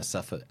it's going to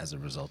suffer as a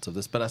result of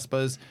this. But I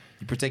suppose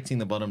you're protecting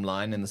the bottom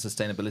line and the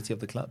sustainability of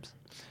the clubs.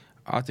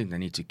 I think they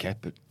need to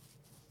cap it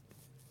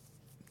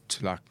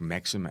to like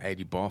maximum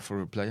 80 bar for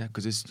a player,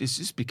 because it's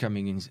just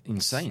becoming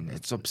insane.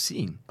 It's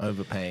obscene.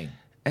 Overpaying.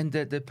 And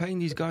they're paying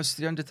these guys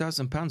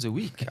 £300,000 a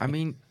week. I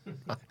mean,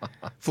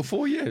 for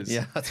 4 years.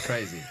 Yeah, that's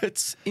crazy.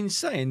 It's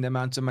insane, the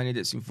amount of money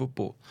that's in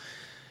football.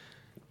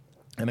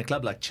 And a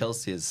club like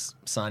Chelsea is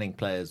signing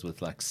players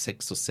with like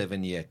 6 or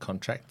 7 year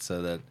contracts,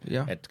 so that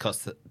it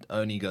costs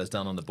only goes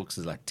down on the books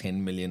as like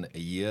 10 million a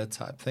year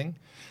type thing.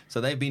 So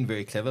they've been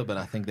very clever, but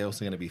I think they're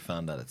also going to be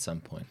found out at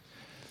some point.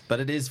 But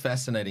it is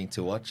fascinating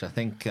to watch. I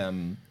think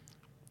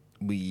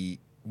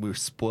we're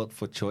spoilt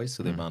for choice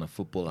with the amount of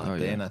football out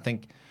there, and I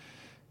think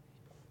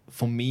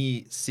for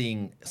me,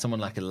 seeing someone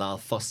like a Lyle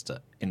Foster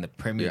in the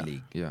Premier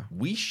League,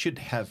 we should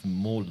have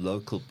more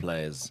local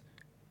players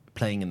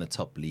playing in the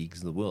top leagues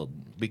of the world,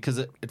 because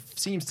it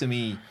seems to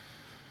me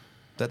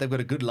that they've got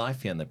a good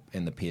life here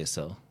in the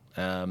PSL,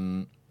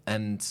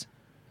 and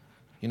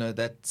you know,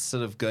 that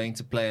sort of going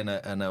to play in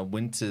a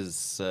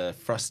winter's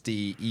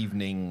frosty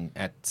evening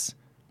at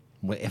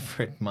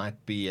wherever it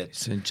might be at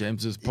St.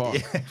 James's Park.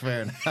 Yeah,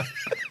 fair enough.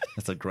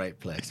 That's a great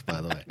place,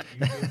 by the way.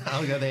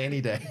 I'll go there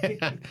any day.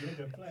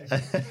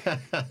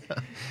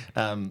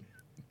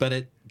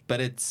 But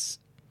it's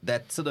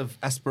that sort of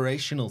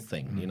aspirational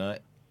thing, you know.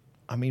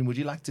 I mean, would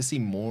you like to see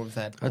more of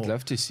that? I'd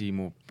love to see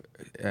more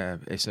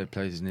SA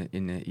players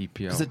in the EPL.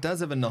 Because it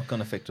does have a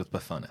knock-on effect with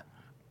Bafana.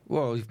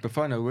 Well, if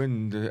Bafana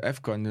win the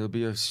AFCON, there'll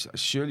be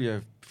surely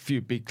a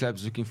few big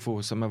clubs looking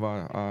for some of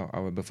our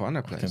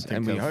Bafana players,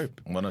 and we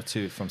hope 1 or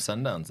 2 from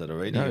Sundowns that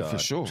already are for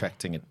sure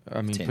attracting it.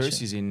 I mean,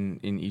 Percy's in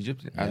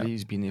Egypt.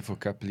 Ali's been there for a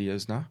couple of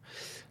years now.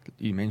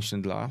 You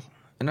mentioned Lyle,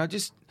 and I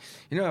just,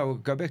 I'll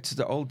go back to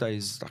the old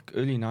days, like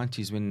early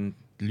 90s, when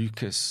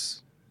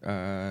Lucas,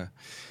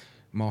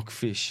 Mark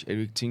Fish,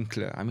 Eric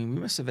Tinkler. I mean,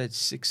 we must have had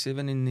 6,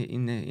 7 in the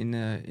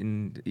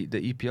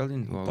EPL,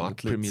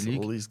 the Premier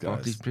League, all these guys.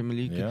 Barclays Premier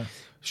League. Yeah.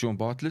 Sean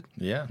Bartlett,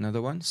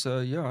 another one.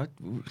 So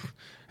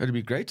it'd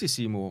be great to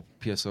see more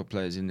PSL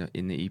players in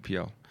the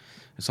EPL.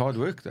 It's hard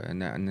work though,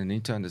 and they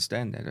need to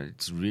understand that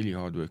it's really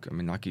hard work. I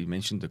mean, like you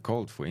mentioned, the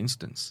cold, for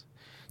instance.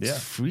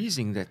 It's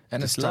freezing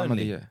and it's time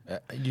lonely. of the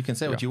year. You can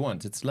say what you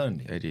want. It's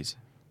lonely. It is.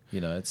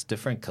 It's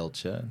different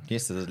culture.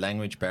 Yes, the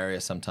language barrier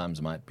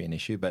sometimes might be an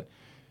issue, but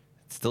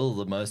it's still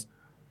the most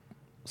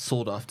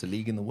sought-after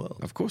league in the world.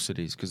 Of course it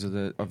is, because of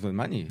the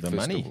money. The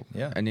money,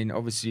 yeah. And then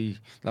obviously,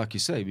 like you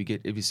say, we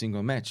get every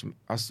single match.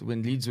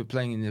 When Leeds were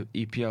playing in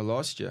the EPL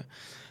last year,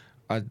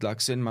 I'd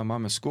like send my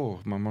mum a score.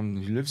 My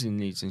mum who lives in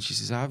Leeds, and she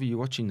says, "How are you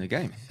watching the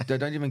game?" They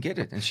don't even get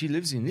it, and she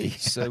lives in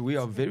Leeds, so we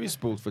are very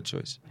spoiled for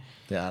choice.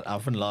 Yeah, I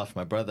often laugh.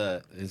 My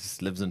brother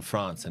lives in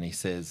France, and he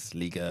says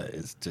Liga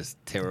is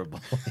just terrible.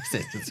 He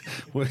says it's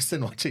worse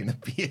than watching the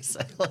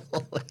PSL.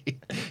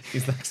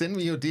 He's like, "Send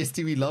me your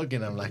DSTV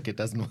login." I'm like, "It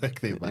doesn't work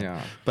there, man."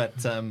 Yeah. But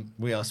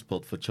we are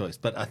spoiled for choice.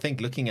 But I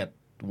think looking at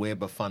where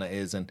Bafana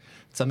is, and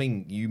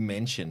something you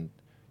mentioned,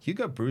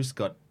 Hugo Bruce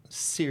got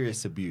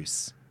serious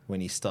abuse when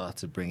he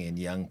started bringing in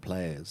young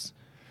players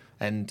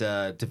and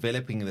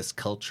developing this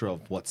culture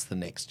of what's the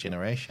next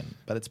generation.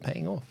 But it's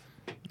paying off.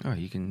 Oh,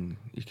 you can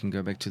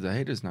go back to the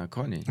haters now,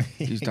 can't he?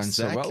 He's done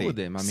so well with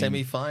them. I mean,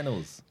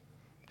 semi-finals.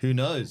 Who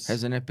knows?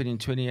 Hasn't happened in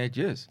 28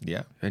 years.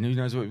 Yeah. And who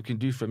knows what we can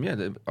do from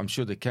here. I'm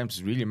sure the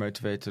camp's really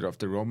motivated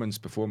after Roman's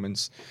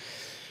performance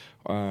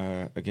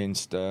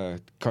against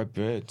Cape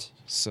Verde.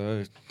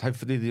 So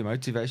hopefully the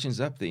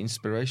motivation's up, the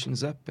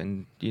inspiration's up,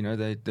 and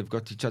they've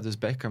got each other's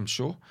back, I'm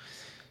sure.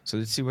 So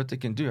let's see what they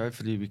can do.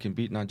 Hopefully we can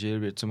beat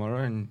Nigeria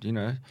tomorrow.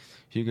 And,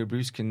 Hugo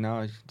Bruce can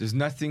now... There's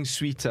nothing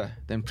sweeter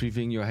than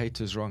proving your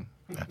haters wrong.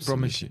 Absolutely.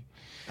 Promise you.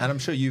 And I'm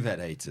sure you've had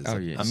haters. Oh,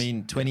 yes. I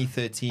mean,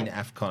 2013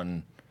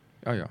 AFCON...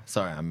 Oh, yeah.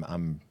 Sorry,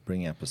 I'm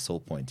bringing up a sore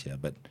point here,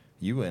 but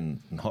you were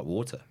in hot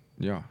water.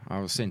 Yeah, I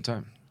was sent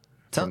home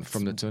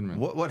from the tournament.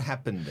 What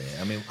happened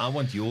there? I mean, I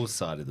want your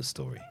side of the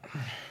story.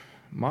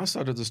 My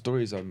side of the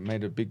story is I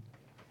made a big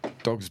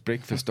dog's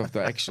breakfast of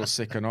the actual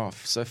second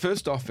half. So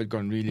first half had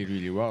gone really,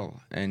 really well.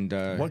 And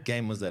what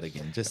game was that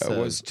again? It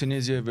was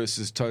Tunisia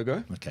versus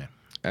Togo. Okay.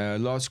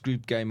 Last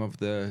group game of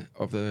the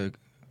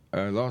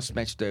last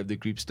match day of the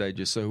group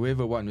stages. So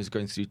whoever won was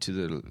going through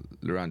to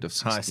the round of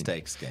 16. High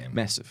stakes game.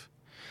 Massive.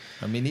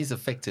 I mean, these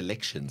affect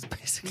elections,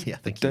 basically. I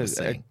think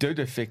it did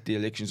affect the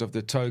elections of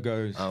the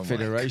Togo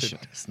Federation.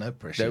 My goodness, no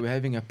pressure. They were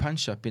having a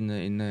punch up in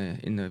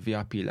the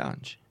VIP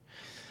lounge.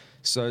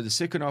 So the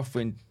second half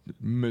went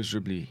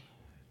miserably,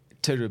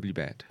 terribly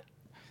bad.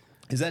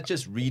 Is that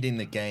just reading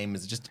the game?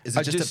 Is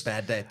it just a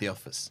bad day at the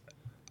office?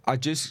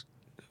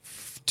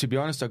 To be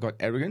honest, I got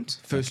arrogant.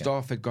 First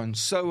half had gone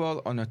so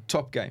well on a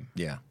top game.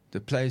 Yeah.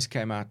 The players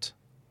came out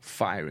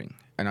firing,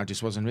 and I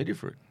just wasn't ready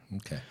for it.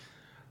 Okay.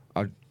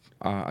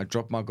 I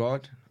dropped my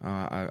guard.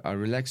 I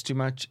relaxed too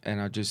much, and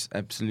I just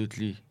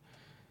absolutely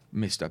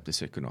messed up the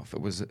second half.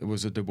 It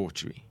was a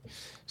debauchery.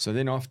 So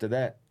then after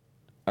that,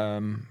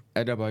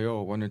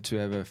 Adebayor wanted to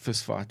have a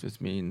fist fight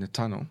with me in the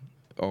tunnel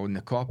or in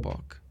the car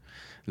park.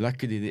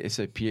 Luckily, the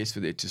SAPS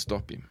were there to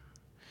stop him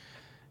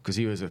because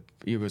he was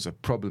a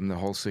problem the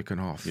whole second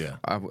half. Yeah.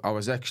 I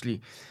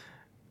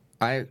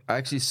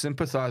actually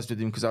sympathized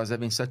with him because I was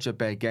having such a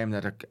bad game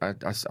that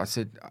I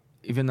said,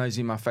 even though he's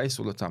in my face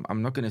all the time,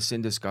 I'm not going to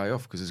send this guy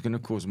off because it's going to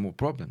cause more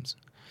problems.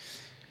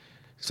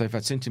 So if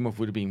I'd sent him off, it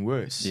would have been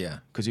worse. Yeah.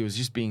 Because he was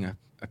just being a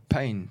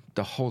pain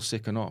the whole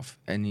second half.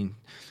 And then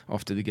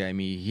after the game,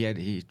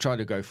 he tried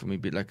to go for me,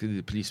 but like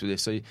the police were there.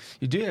 So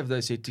you do have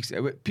those ethics.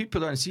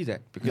 People don't see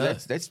that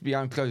because that's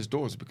behind closed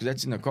doors because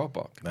that's in the car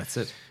park. That's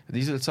it.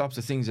 These are the types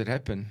of things that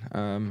happen.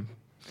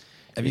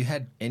 Have you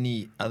had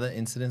any other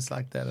incidents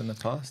like that in the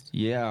past?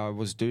 Yeah, I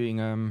was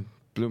doing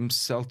Bloom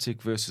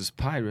Celtic versus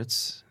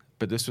Pirates,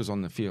 but this was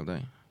on the field,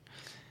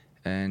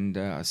 And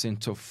I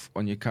sent off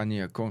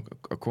Onyekani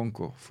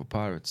Okonkwo for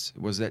Pirates.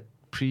 It was that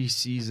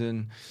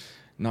pre-season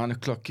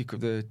 9:00 kick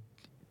of the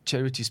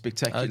Charity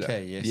Spectacular.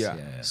 Okay, yes.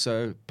 Yeah.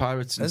 So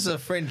Pirates... This is a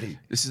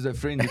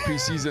friendly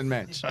pre-season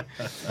match.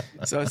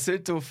 So I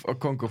sent off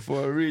Okonkwo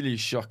for a really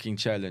shocking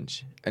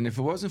challenge. And if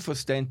it wasn't for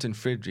Stanton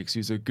Fredericks,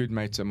 who's a good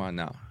mate of mine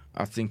now,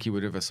 I think he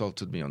would have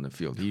assaulted me on the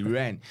field. He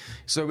ran.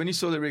 So when he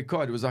saw the red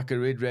card, it was like a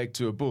red rag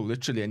to a bull,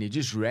 literally, and he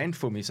just ran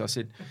for me. So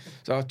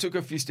I took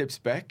a few steps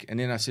back, and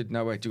then I said,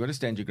 no, wait, you've got to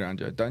stand your ground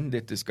here. Don't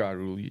let this guy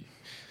rule you.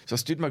 So I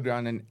stood my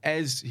ground, and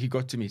as he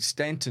got to me,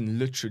 Stanton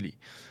literally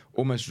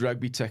almost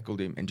rugby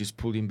tackled him and just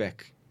pulled him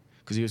back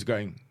because he was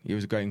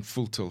going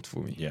full tilt for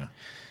me. Yeah.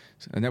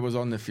 And that was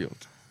on the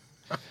field.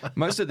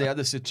 Most of the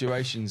other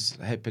situations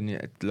happen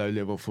at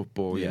low-level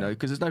football,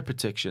 because there's no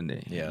protection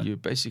there. Yeah. You're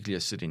basically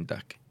a sitting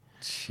duck.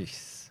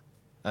 Jeez.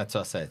 That's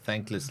what I say.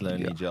 Thankless,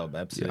 lonely job.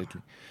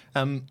 Absolutely.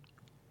 Yeah.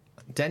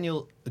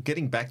 Daniel,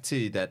 getting back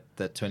to that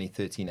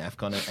 2013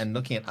 AFCON and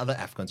looking at other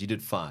AFCONs, you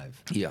did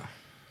 5. Yeah.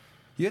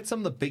 You had some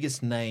of the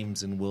biggest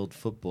names in world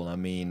football. I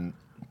mean,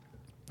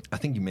 I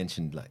think you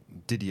mentioned like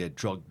Didier,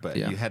 Drogba.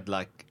 Yeah. You had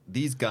like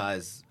these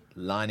guys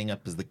lining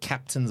up as the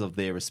captains of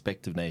their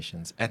respective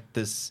nations at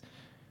this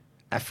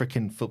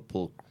African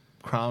football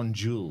crown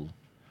jewel.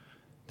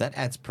 That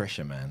adds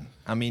pressure, man.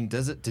 I mean,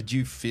 did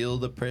you feel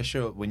the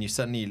pressure when you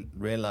suddenly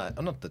realize,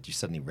 or not that you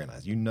suddenly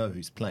realize, you know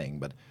who's playing,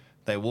 but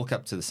they walk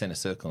up to the center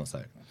circle and it's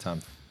like,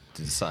 time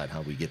to decide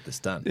how we get this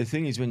done. The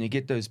thing is, when you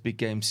get those big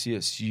games,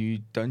 CS, you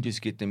don't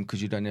just get them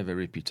because you don't have a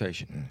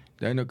reputation.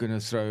 They're not going to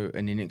throw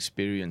an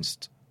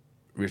inexperienced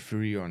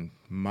referee on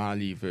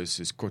Mali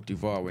versus Cote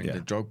d'Ivoire when the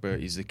Drogba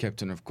is the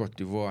captain of Cote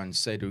d'Ivoire and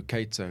Seydou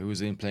Keita, who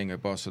was then playing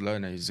at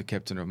Barcelona, is the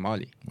captain of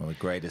Mali. One of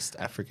the greatest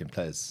African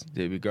players.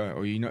 There we go.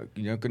 Or you're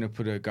not going to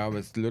put a guy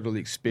with little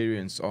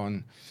experience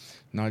on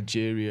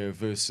Nigeria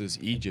versus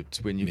Egypt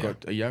when you've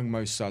got a young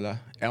Mo Salah,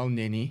 El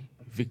Neni,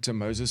 Victor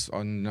Moses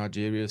on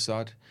Nigeria's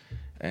side,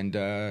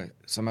 and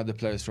some other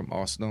players from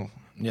Arsenal.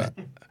 Yeah.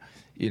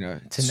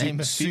 To name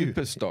a few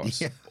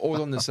superstars,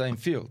 all on the same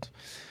field.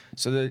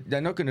 So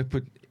they're not going to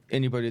put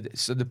anybody.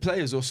 So the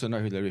players also know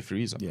who the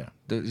referees are. Yeah.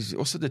 There's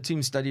also the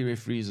team study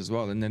referees as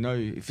well, and they know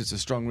if it's a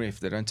strong ref,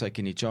 they don't take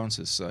any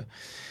chances. So,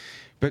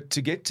 but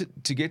to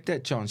get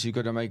that chance, you've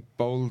got to make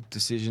bold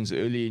decisions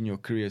early in your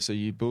career. So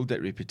you build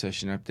that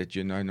reputation up that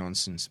you're no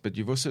nonsense. But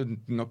you've also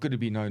not got to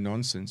be no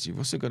nonsense. You've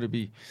also got to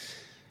be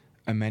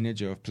a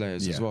manager of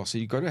players as well. So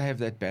you've got to have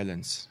that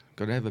balance.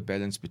 Got to have a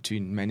balance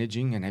between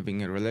managing and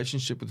having a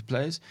relationship with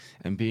players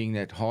and being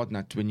that hard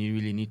nut when you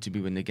really need to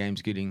be when the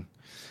game's getting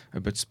a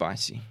bit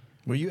spicy.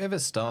 Were you ever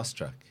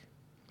starstruck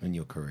in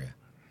your career?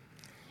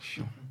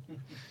 Sure.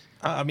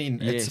 I mean,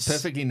 it's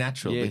perfectly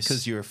natural Yes.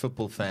 because you're a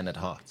football fan at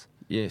heart.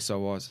 Yes, I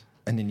was.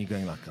 And then you're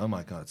going like, oh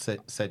my God,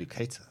 Seydou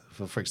Keita,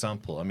 for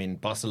example. I mean,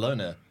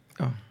 Barcelona,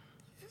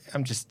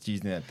 I'm just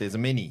using that. There's a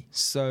mini.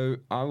 So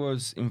I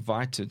was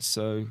invited.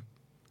 So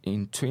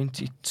in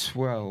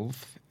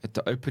 2012, at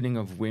the opening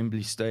of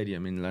Wembley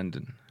Stadium in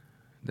London,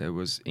 there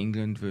was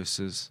England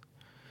versus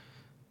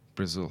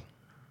Brazil.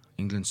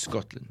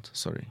 England-Scotland,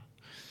 sorry.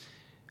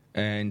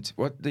 And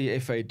what the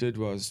FA did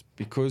was,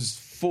 because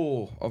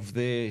 4 of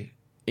their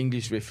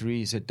English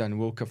referees had done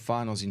World Cup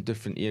finals in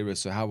different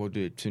eras, so Howard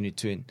did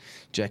 2010,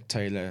 Jack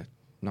Taylor,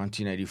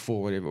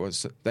 1984, whatever it was,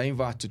 so they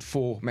invited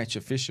 4 match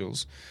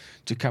officials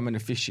to come and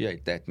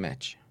officiate that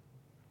match.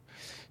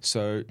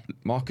 So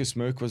Marcus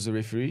Merck was the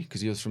referee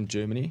because he was from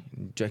Germany.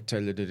 Jack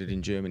Taylor did it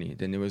in Germany.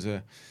 Then there was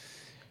a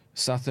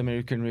South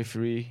American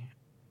referee,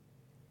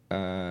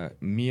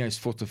 me as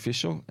 4th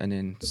official, and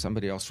then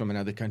somebody else from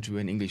another country,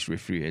 an English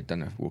referee had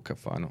done a World Cup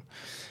final.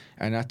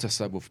 And at a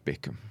sub of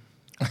Beckham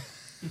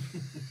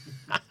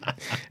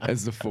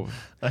as the 4th.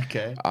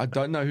 Okay. I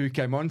don't know who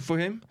came on for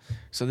him.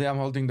 So there I'm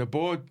holding the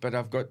board, but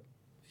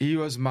he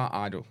was my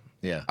idol.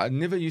 Yeah. I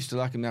never used to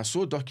like him. Now, I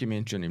saw a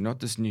documentary on him, not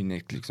this new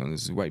Netflix one,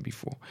 this is way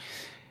before.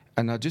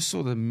 And I just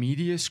saw the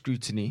media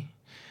scrutiny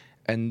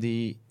and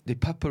the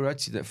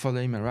paparazzi that follow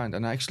him around.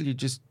 And I actually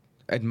just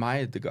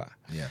admired the guy.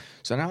 Yeah.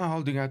 So now I'm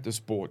holding out this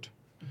board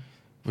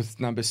with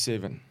number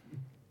 7,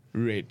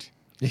 red.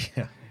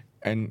 Yeah.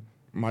 And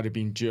might have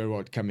been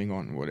Gerrard coming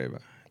on, whatever.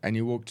 And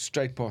he walked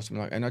straight past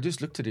me, and I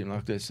just looked at him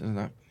like this, and I'm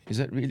like, is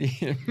that really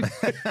him?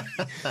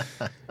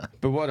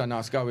 But what a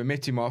nice guy. We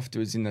met him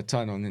afterwards in the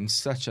tunnel, and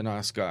such a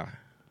nice guy.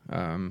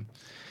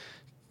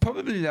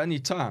 Probably the only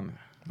time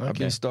I've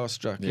been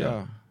starstruck,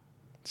 yeah.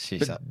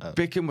 Jeez, But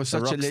Beckham was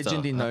such a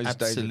legend in those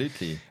days.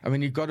 Absolutely. I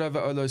mean, he got over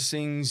all those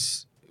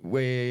things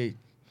where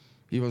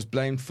he was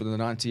blamed for the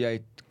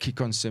 98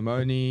 kick on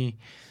Simone.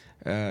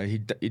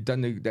 He'd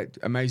done that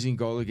amazing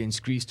goal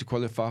against Greece to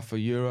qualify for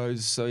Euros.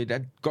 So he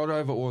got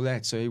over all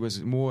that. So he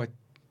was more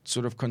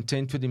sort of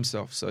content with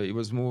himself. So he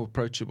was more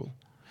approachable.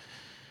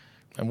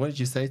 And what did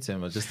you say to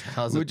him? Or just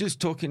We're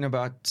just talking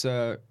about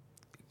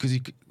because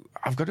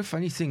I've got a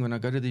funny thing when I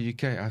go to the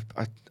UK.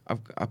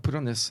 I put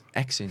on this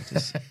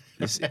accent.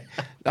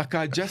 Like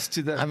I adjust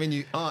to the... I mean,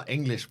 you are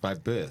English by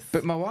birth.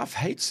 But my wife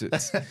hates it.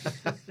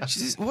 She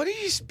says, what are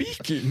you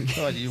speaking?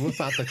 Oh, you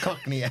whip out the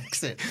Cockney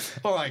accent.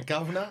 All right,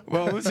 Governor.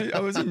 Well, I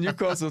was in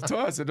Newcastle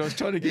twice, and I was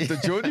trying to get the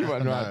Geordie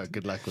one right. No,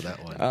 good luck with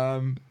that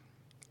one.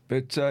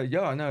 But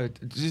yeah, I know. It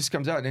just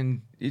comes out,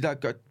 and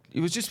he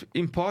was just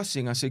in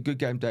passing. I said, good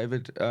game,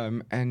 David.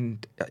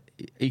 And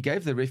he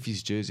gave the ref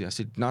his jersey. I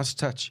said, nice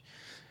touch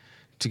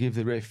to give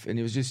the ref. And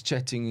he was just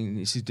chatting, and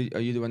he said,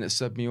 are you the one that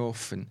subbed me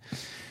off? And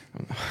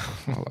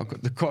well, I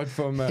got the card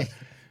from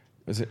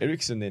was it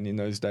Ericsson then in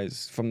those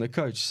days from the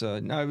coach. So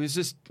no, it was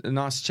just a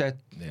nice chat,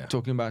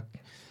 talking about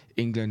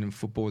England and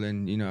football,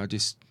 and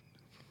just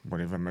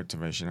whatever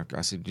motivation.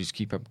 I said, just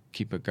keep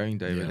it going,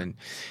 David. And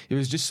he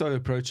was just so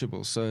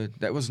approachable. So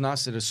that was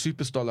nice that a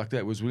superstar like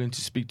that was willing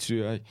to speak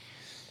to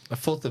a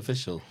 4th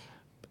official.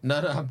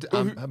 No,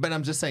 but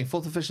I'm just saying,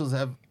 4th officials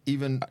have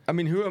even... I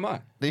mean, who am I?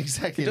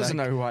 Exactly. He doesn't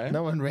know who I am.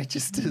 No one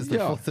registers the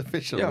 4th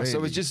official. Yeah, really.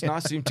 so it's just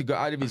nice of him to go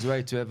out of his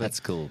way to have That's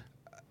cool.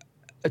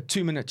 A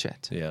 2-minute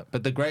chat. Yeah,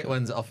 but the great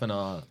ones often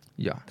are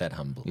that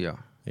humble. Yeah.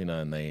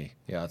 And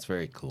it's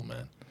very cool,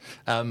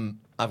 man.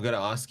 I've got to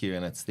ask you,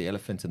 and it's the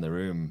elephant in the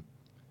room.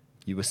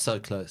 You were so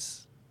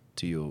close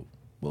to your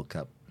World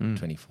Cup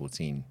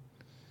 2014.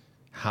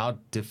 How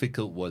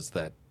difficult was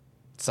that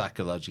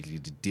psychologically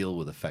to deal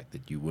with the fact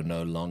that you were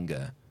no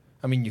longer...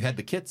 I mean, you had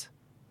the kit.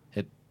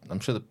 I'm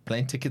sure the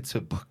plane tickets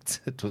were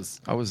booked.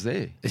 I was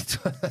there. That's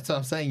what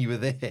I'm saying. You were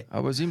there. I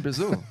was in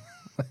Brazil.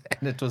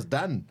 And it was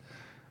done.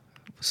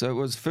 So it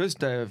was first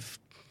day of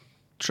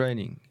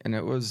training, and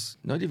it was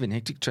not even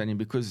hectic training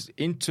because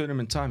in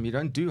tournament time you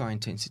don't do high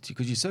intensity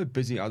because you're so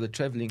busy either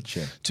traveling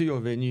to your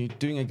venue,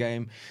 doing a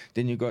game,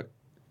 then you got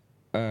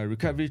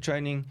recovery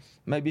training,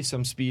 maybe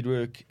some speed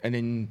work, and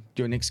then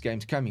your next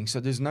game's coming. So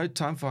there's no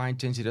time for high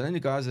intensity. The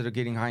only guys that are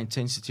getting high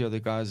intensity are the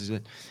guys that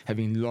are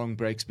having long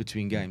breaks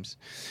between games.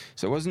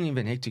 So it wasn't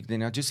even hectic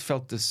then. I just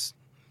felt this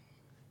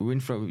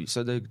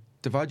so they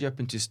divide you up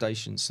into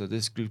stations. So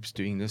this group's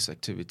doing this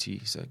activity.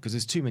 So because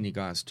there's too many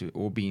guys to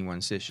all be in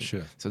one session.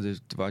 Sure. So they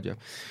divide you up.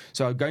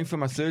 So I'm going for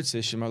my third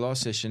session, my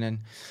last session, and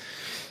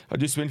I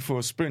just went for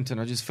a sprint, and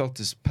I just felt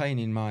this pain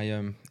in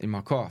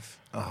my calf.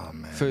 Oh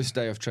man! First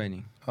day of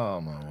training.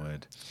 Oh my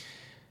word!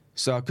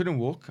 So I couldn't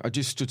walk. I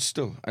just stood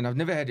still, and I've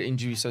never had an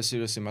injury so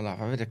serious in my life.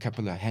 I've had a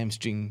couple of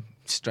hamstring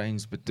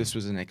strains, but this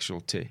was an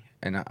actual tear,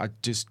 and I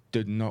just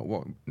did not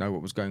know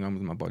what was going on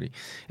with my body.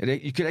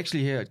 You could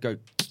actually hear it go.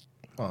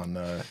 Oh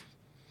no!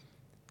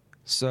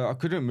 So I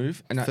couldn't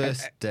move, and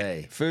first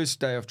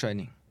day of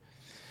training.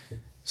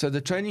 So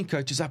the training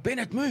coach is like,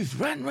 Bennett, move,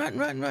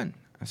 run.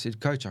 I said,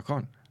 Coach, I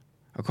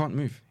can't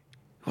move.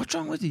 What's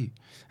wrong with you?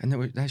 And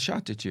they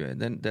shout at you.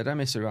 And then they don't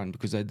mess around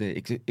because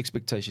the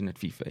expectation at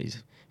FIFA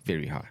is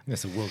very high.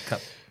 It's a World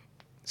Cup.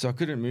 So I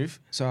couldn't move.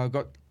 So I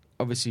got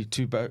obviously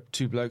two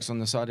blokes on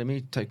the side of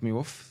me, take me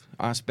off,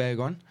 ice bag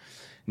on.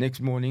 Next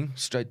morning,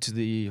 straight to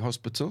the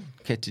hospital,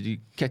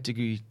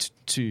 category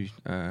 2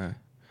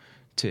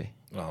 tear.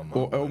 Oh, my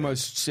or word.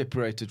 almost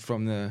separated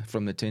from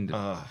the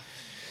tendon.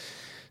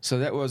 So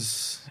that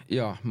was,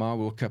 my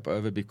World Cup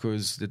over,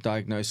 because the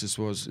diagnosis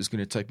was it's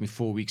going to take me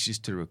 4 weeks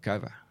just to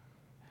recover,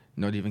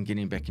 not even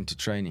getting back into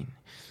training.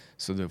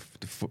 So the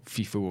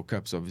FIFA World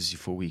Cup's obviously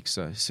 4 weeks,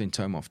 so sent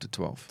home after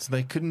 12. So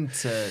they couldn't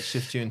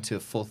shift you into a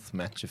fourth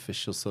match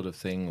official sort of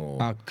thing,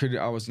 or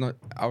I was not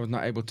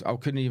able to. I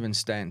couldn't even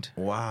stand.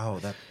 wow,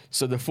 that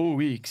So the 4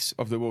 weeks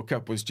of the World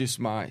Cup was just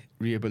my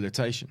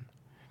rehabilitation,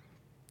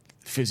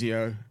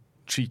 physio,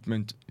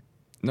 treatment,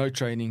 no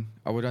training.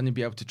 I would only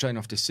be able to train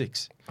after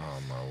 6. oh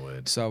my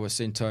word, So I was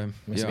sent home.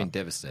 must have been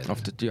devastating.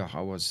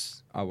 I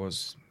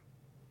was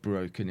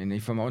broken. And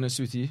if I'm honest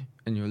with you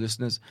and your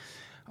listeners,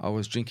 I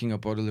was drinking a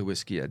bottle of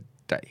whiskey a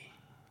day.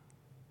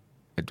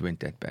 It went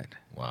that bad.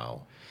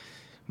 Wow.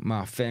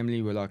 My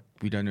family were like,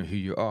 "We don't know who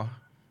you are."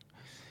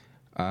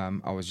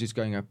 I was just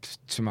going up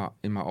to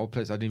in my old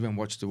place. I didn't even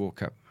watch the World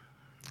Cup.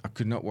 I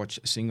could not watch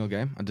a single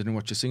game. I didn't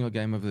watch a single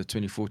game of the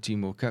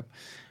 2014 World Cup,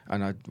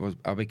 and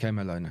I became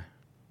a loner.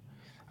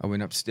 I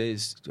went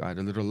upstairs. I had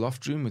a little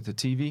loft room with a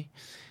TV,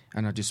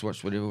 and I just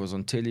watched whatever was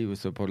on telly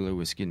with a bottle of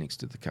whiskey next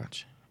to the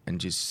couch and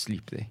just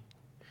sleep there.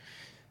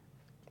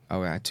 I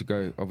had to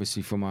go,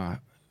 obviously, so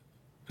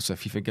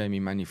FIFA gave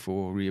me money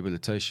for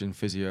rehabilitation,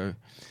 physio,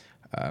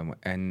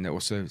 and they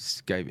also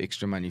gave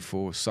extra money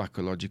for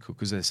psychological,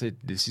 because they said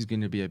this is going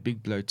to be a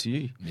big blow to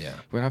you. Yeah.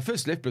 When I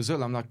first left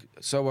Brazil, I'm like,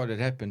 so what had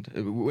happened?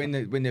 When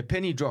the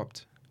penny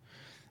dropped,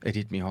 it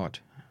hit me hard.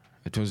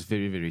 It was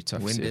very, very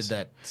tough. When did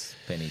that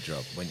penny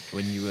drop?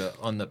 When you were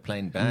on the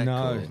plane back?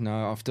 No.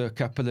 After a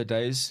couple of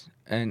days,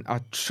 and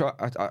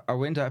I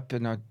went up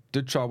and I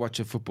did try watch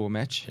a football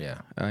match.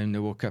 Yeah. In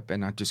the World Cup,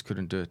 and I just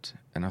couldn't do it.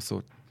 And I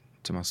thought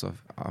to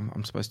myself,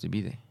 I'm supposed to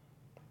be there.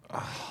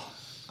 Oh,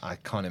 I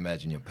can't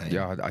imagine your pain.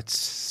 Yeah, it's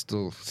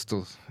still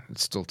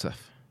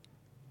tough.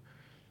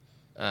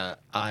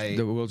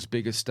 The world's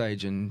biggest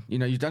stage, and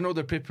you've done all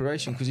the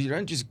preparation, because you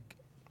don't just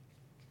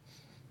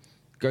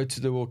go to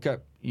the World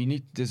Cup.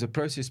 There's a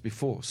process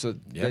before. So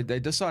they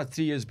decide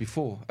 3 years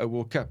before a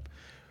World Cup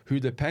who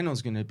the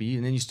panel's going to be,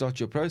 and then you start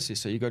your process.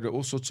 So you go to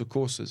all sorts of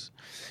courses.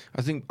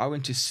 I think I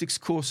went to 6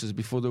 courses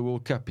before the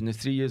World Cup in the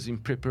 3 years in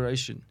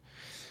preparation.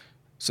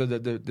 So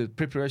the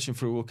preparation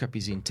for a World Cup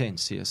is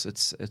intense. Yes,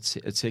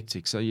 it's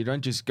hectic. So you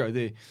don't just go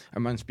there a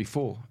month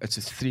before. It's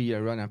a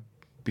 3-year run up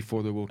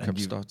before the World Cup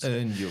starts.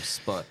 Earned your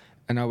spot.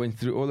 And I went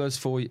through all those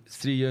 3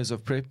 years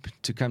of prep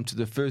to come to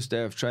the first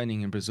day of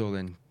training in Brazil,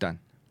 and done.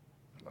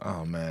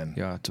 Oh man.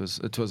 Yeah, it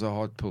was a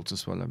hard pill to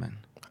swallow, man.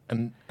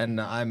 And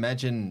I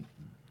imagine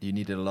you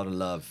needed a lot of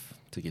love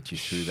to get you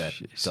through that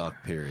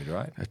dark period,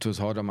 right? It was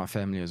hard on my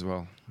family as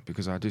well,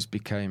 because I just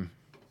became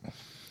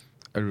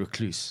a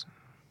recluse.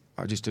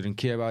 I just didn't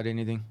care about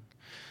anything.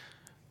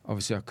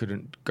 Obviously, I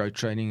couldn't go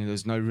training, and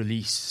there's no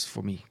release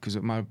for me, because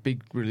my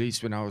big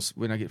release when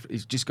I get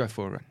is just go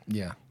for a run.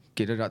 Yeah.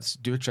 Get it out,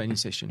 do a training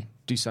session,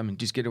 do something,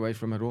 just get away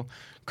from it all.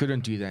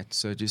 Couldn't do that,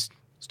 so just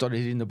started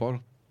hitting the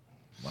bottle.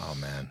 Wow,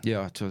 man.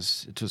 Yeah, it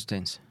was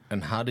tense.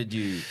 And how did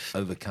you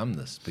overcome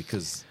this?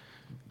 Because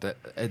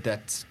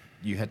that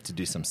you had to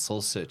do some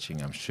soul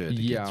searching, I'm sure. To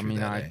get through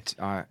that,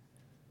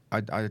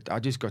 I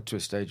just got to a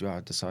stage where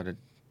I decided,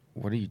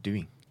 what are you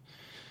doing?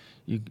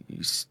 The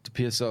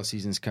PSL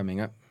season's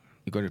coming up.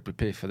 You've got to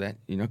prepare for that.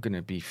 You're not going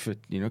to be fit.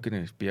 You're not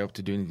going to be able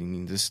to do anything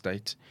in this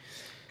state.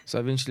 So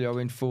eventually I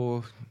went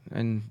for,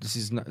 and this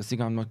is not, I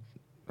think I'm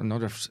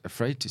not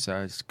afraid to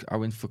say, I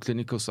went for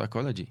clinical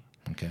psychology.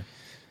 Okay.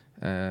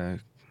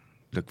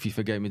 Look,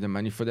 FIFA gave me the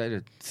money for that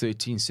at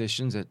 13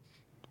 sessions at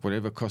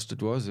whatever cost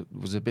it was. It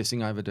was the best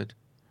thing I ever did.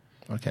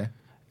 Okay.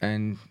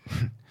 And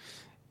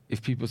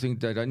if people think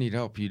they don't need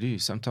help, you do.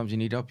 Sometimes you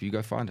need help, you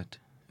go find it.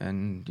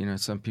 And,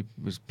 some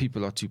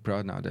people are too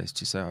proud nowadays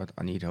to say,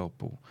 I need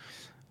help, or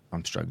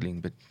I'm struggling,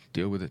 but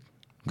deal with it,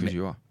 because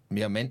you are.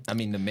 Yeah,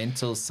 the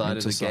mental side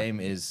of the game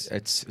is...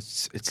 It's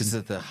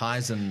the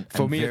highs and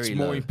for me, very it's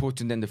more low.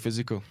 important than the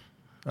physical.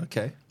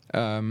 Okay.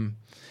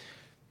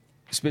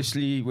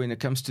 Especially when it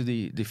comes to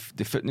the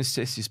fitness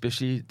test,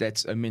 especially,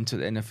 that's a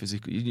mental and a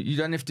physical. You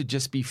don't have to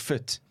just be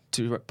fit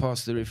to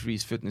pass the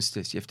referee's fitness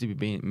test. You have to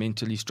be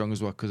mentally strong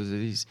as well, because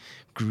it is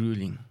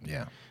grueling.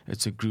 Yeah.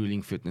 It's a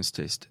grueling fitness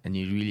test, and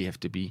you really have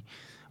to be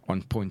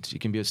on point. You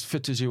can be as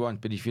fit as you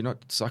want, but if you're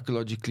not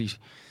psychologically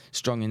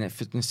strong in that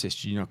fitness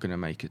test, you're not going to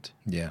make it.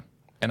 Yeah.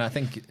 And I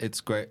think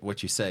it's great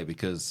what you say,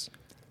 because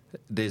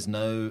there's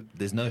no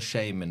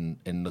shame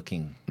in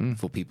looking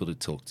for people to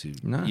talk to.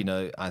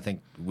 No. I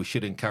think we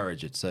should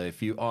encourage it. So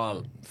if you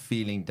are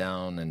feeling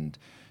down and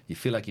you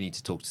feel like you need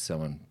to talk to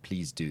someone,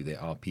 please do.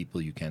 There are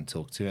people you can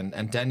talk to.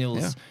 And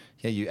Daniel's,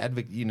 you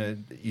advocate.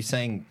 You're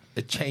saying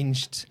it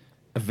changed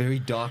a very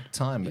dark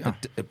time,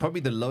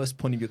 probably the lowest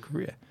point of your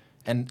career.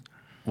 And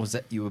was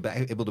that you were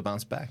able to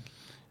bounce back?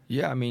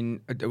 Yeah,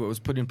 it was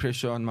putting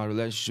pressure on my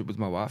relationship with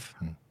my wife,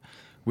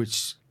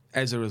 which,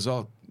 as a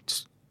result,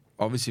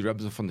 obviously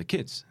rubs off on the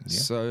kids. Yeah.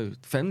 So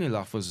family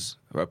life was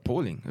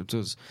appalling.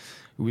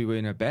 We were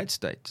in a bad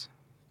state.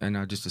 And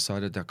I just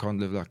decided I can't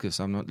live like this.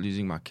 I'm not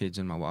losing my kids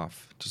and my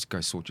wife. Just go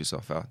sort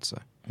yourself out. So.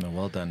 No,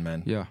 well done,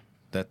 man. Yeah.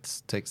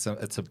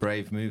 It's a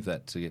brave move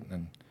that to get.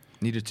 And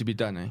Needed to be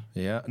done, eh?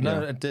 yeah,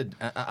 no, it did.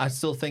 I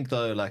still think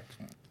though, like,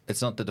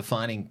 it's not the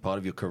defining part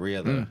of your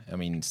career though. I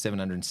mean,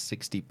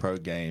 760 pro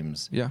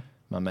games. Yeah.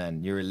 My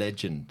man, you're a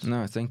legend.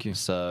 No, thank you.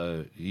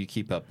 So you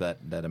keep up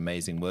that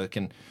amazing work.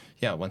 And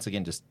yeah, once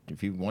again, just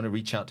if you want to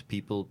reach out to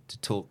people to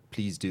talk,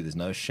 please do. There's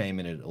no shame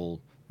in it at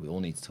all. We all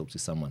need to talk to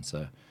someone.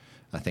 So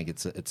I think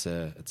it's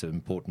an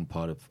important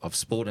part of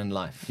sport and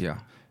life. Yeah.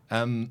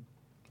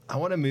 I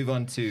want to move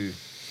on to a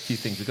few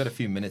things. We've got a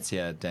few minutes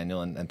here,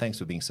 Daniel, and thanks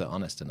for being so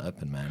honest and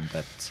open, man.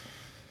 But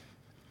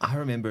I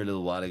remember a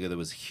little while ago there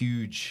was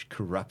huge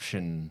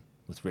corruption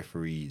with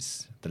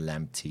referees, the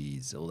lamp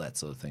teas, all that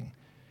sort of thing.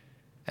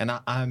 And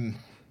I'm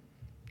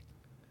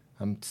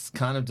just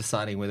kind of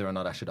deciding whether or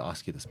not I should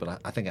ask you this, but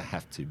I think I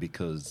have to,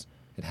 because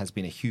it has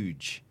been a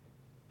huge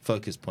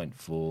focus point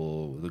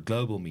for the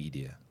global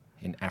media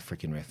in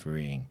African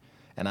refereeing.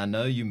 And I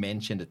know you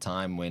mentioned a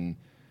time when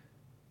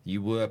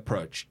you were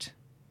approached.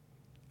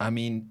 I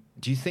mean,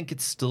 do you think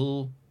it's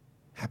still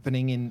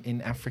happening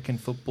in African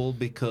football?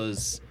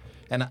 Because,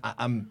 and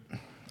I'm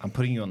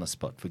putting you on the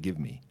spot, forgive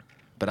me,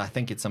 but I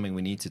think it's something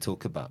we need to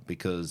talk about,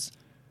 because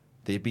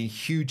there have been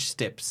huge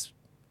steps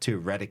to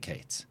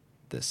eradicate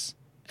this.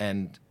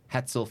 And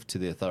hats off to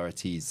the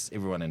authorities,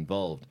 everyone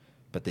involved,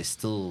 but there's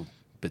still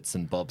bits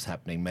and bobs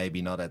happening,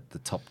 maybe not at the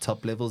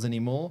top levels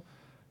anymore,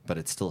 but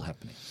it's still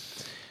happening.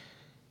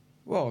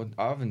 Well,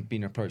 I haven't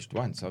been approached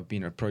once. I've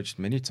been approached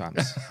many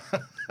times.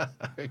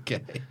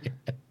 Okay.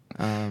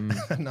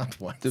 Not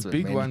once. The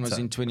big one was times.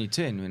 in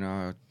 2010 when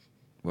I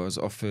was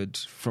offered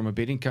from a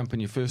betting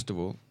company, first of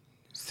all,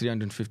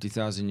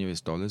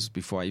 $350,000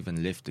 before I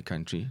even left the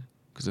country,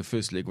 because the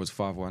first leg was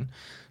 5-1.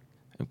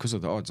 Because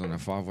of the odds on a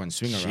 5-1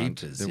 swing around,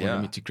 they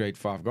wanted me to grade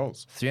 5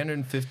 goals.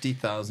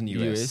 350,000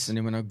 US. And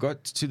then when I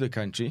got to the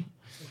country,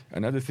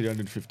 another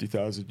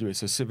 350,000 US,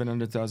 so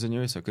 700,000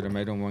 US I could have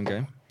made on one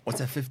game. What's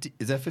that?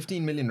 Is that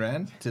 15 million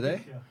rand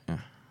today? Yeah.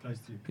 Close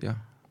to. Yeah.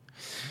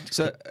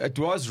 So it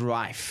was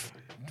rife.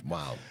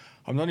 Wow.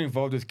 I'm not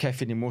involved with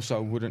CAF anymore, so I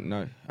wouldn't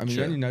know. I mean,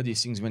 Sure. You only know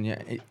these things when you're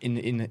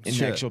in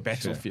the actual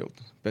battlefield.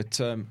 Sure.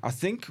 But I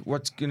think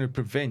what's going to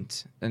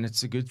prevent, and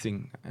it's a good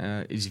thing,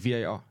 is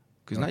VAR.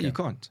 Because now you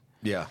can't.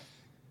 Yeah.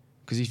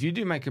 Because if you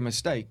do make a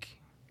mistake,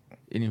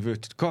 in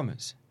inverted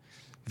commas,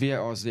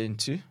 VAR is then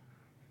to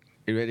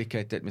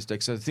eradicate that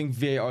mistake. So I think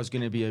VAR is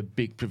going to be a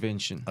big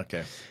prevention.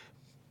 Okay.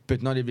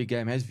 But not every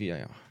game has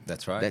VAR.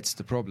 That's right. That's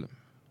the problem.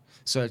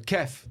 So at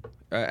CAF,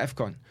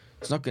 AFCON,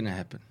 it's not going to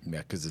happen. Yeah,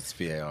 because it's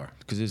VAR.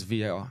 Because there's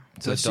VAR.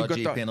 So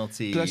dodgy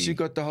penalty. Plus you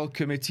got the whole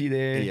committee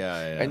there.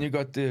 Yeah. And you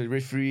got the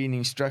refereeing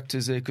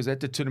instructors there. Because at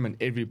the tournament,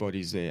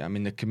 everybody's there. I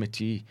mean, the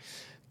committee,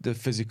 the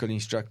physical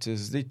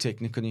instructors, the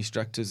technical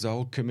instructors, the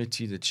whole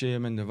committee, the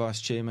chairman, the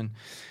vice chairman.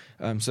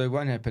 So it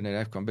won't happen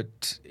at AFCON.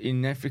 But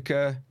in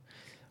Africa,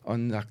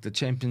 on like the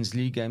Champions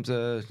League games,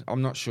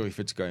 I'm not sure if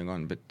it's going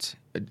on, but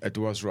it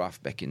was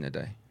rough back in the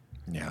day.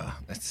 Yeah,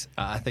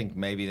 I think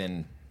maybe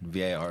then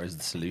VAR is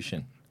the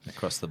solution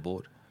across the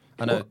board.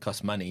 I know it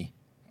costs money,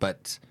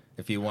 but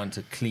if you want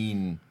a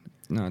clean,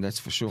 no, that's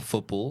for sure,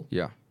 football.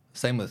 Yeah.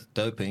 Same with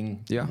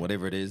doping. Yeah.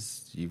 Whatever it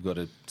is, you've got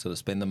to sort of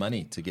spend the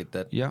money to get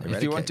that. Yeah.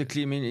 If you want a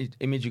clean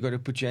image, you've got to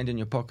put your hand in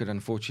your pocket.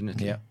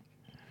 Unfortunately. Yeah.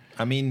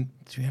 I mean,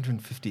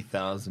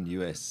 350,000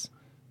 US.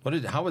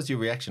 How was your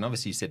reaction?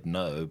 Obviously, you said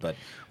no, but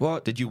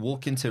did you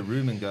walk into a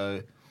room and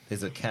go,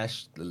 "There's a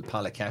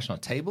pile of cash on a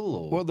table"?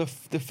 Or? Well, the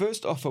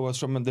first offer was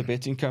from the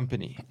betting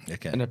company,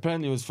 and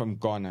apparently it was from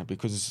Ghana,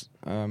 because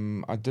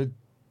I did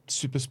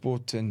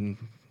SuperSport and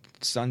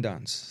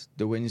Sundowns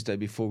the Wednesday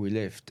before we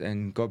left,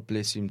 and God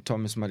bless him,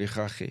 Thomas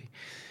Marichache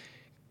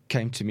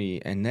came to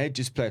me, and they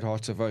just played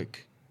Hearts of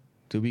Oak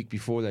the week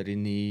before that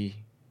in the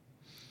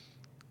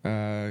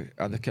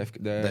other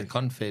the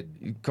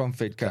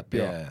Confed Cup.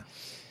 Yeah.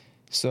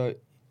 So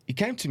he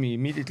came to me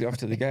immediately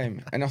after the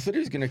game, and I thought he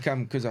was going to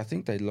come because I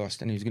think they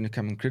lost, and he was going to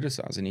come and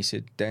criticize. And he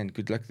said, "Dan,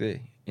 good luck there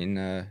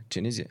in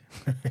Tunisia."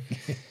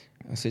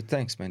 I said,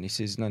 "Thanks, man." He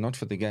says, "No, not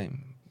for the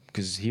game,"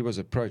 because he was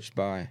approached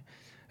by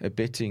a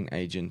betting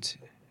agent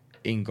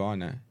in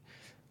Ghana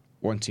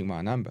wanting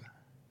my number.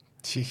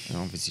 And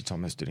obviously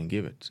Thomas didn't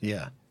give it.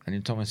 Yeah. And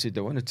then Thomas said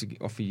they wanted to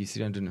offer you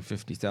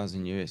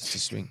 350,000 US to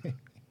swing.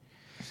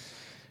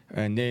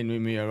 And then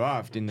when we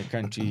arrived in the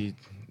country,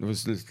 it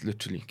was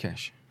literally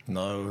cash.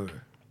 No,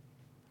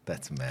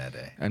 that's mad,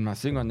 eh? And my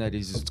thing on that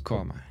is it's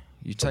karma.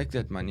 You take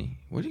that money,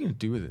 what are you going to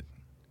do with it?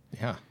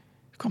 Yeah.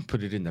 You can't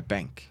put it in the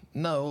bank.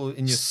 No,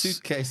 in your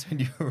suitcase when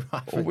you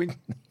arrive. Or when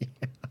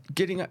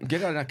get out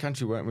of that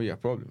country won't be a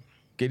problem.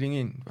 Getting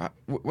in,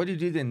 what do you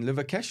do then? Live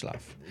a cash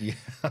life. Yeah.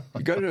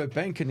 You go to a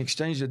bank and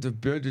exchange it to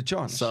bird a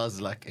chance. So I was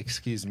like,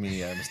 "Excuse me,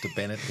 Mr.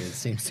 Bennett, there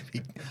seems to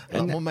be a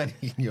lot more money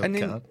in your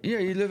account."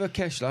 Then, you live a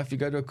cash life. You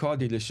go to a car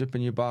dealership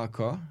and you buy a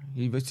car.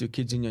 You invest your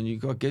kids in, and you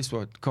go, guess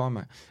what?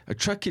 Karma. A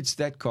truck hits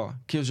that car,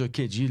 kills your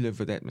kids. You live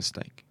with that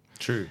mistake.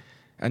 True.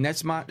 And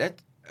that's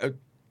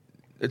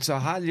it's a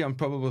highly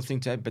improbable thing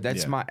to have, but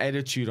that's my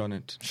attitude on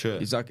it. Sure.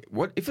 It's like,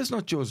 what if it's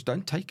not yours?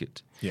 Don't take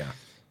it. Yeah.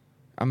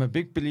 I'm a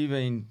big believer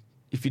in,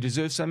 if you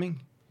deserve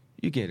something,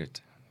 you get it.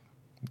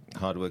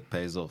 Hard work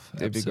pays off.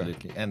 There we go.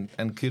 Absolutely.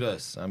 And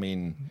kudos. I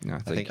mean, No, I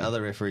thank think you.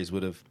 other referees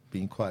would have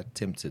been quite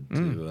tempted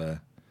to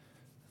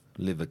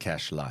live a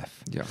cash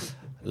life. Yeah.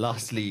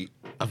 Lastly,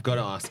 I've got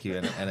to ask you,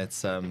 and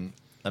it's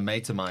a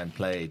mate of mine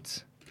played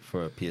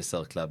for a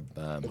PSL club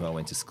who I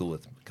went to school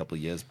with a couple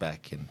of years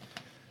back, and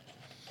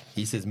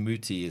he says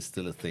Muti is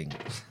still a thing.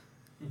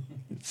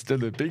 It's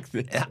still a big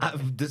thing.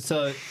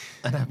 So,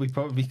 and we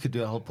probably could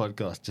do a whole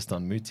podcast just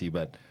on Muti,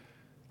 but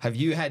have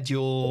you had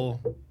your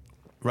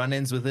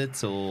run-ins with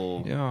it,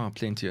 or? Yeah,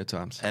 plenty of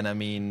times. And I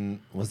mean,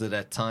 was it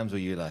at times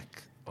where you're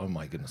like, oh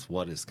my goodness,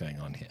 what is going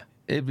on here?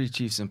 Every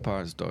Chiefs and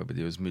Pirates derby,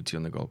 there was Muti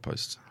on the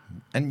goalpost.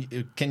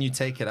 And can you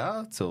take it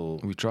out, or?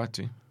 We tried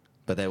to.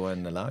 But they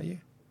won't allow you?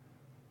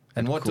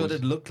 And what did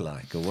it look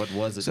like, or what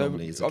was it So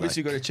normally? Is it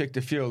obviously like, got to check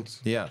the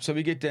fields. Yeah. So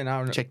we get there an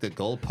hour. check the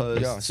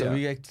goalposts? Yeah. So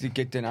we get to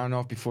get there an hour and a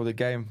half before the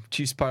game.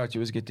 Chiefs Pirates, you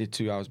always get there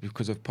 2 hours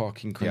because of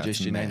parking Yeah, it's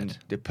congestion, and mad.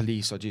 the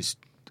police are just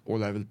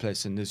all over the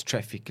place, and there's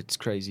traffic. It's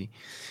crazy.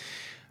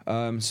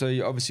 So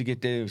you obviously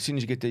get there. As soon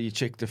as you get there, you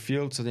check the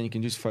field, so then you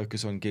can just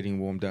focus on getting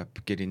warmed up,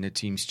 getting the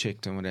teams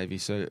checked and whatever.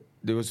 So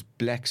there was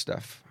black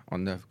stuff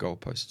on the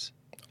goalposts.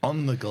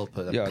 On the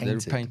goalpost? Yeah,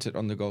 painted. they're painted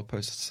on the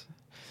goalposts.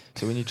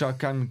 So when you try to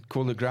come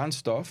call the ground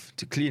staff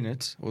to clean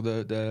it, or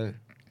the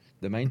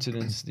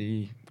maintenance,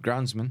 the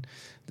groundsman,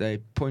 they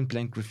point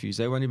blank refuse.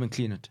 They won't even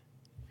clean it.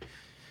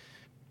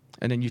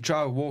 And then you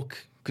try to walk,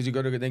 because you've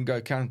got to then go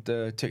count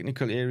the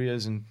technical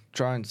areas and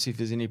try and see if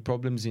there's any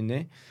problems in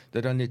there. They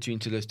don't let you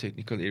into those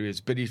technical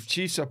areas. But if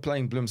Chiefs are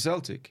playing Bloem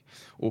Celtic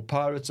or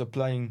Pirates are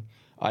playing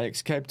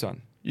Ajax Cape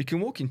Town, you can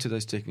walk into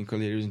those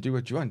technical areas and do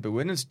what you want. But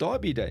when it's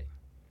derby day,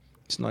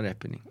 it's not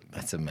happening.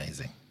 That's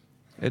amazing.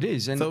 It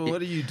is. And So what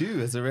do you do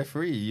as a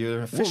referee? You're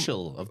an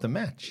official of the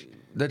match,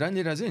 they don't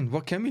let us in.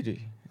 What can we do?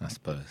 I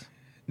suppose.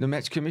 The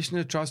match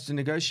commissioner tries to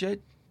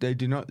negotiate. They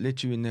do not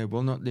let you in. They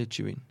will not let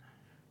you in.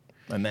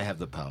 And they have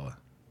the power.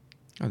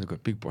 Oh, they've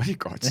got big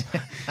bodyguards.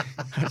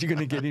 How are you going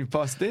to get in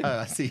past them? Oh,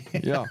 I see.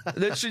 Yeah.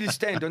 They literally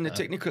stand on the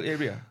technical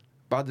area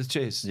by the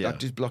chairs, Yeah. like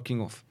just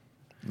blocking off.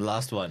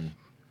 Last one.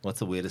 What's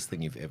the weirdest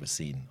thing you've ever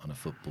seen on a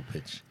football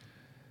pitch?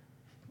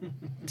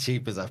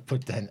 Cheap as I've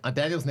put Daniel.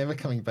 Daniel's never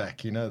coming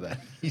back. You know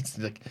that. He's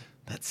like,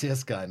 that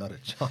CS guy, not a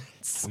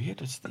chance.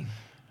 Weirdest thing.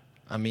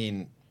 I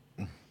mean,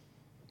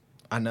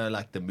 I know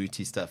like the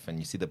Muti stuff and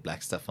you see the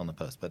black stuff on the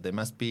post, but there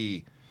must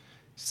be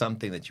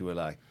something that you were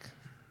like,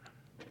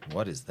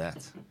 what is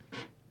that?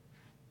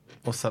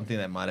 Or something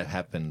that might have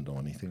happened or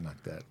anything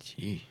like that.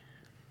 Gee.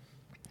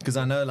 Because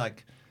I know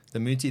like the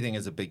Muti thing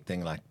is a big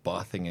thing, like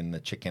bathing in the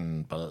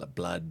chicken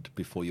blood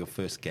before your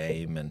first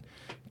game and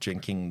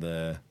drinking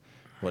the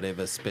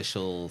whatever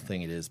special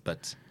thing it is.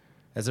 But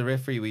as a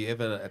referee, were you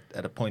ever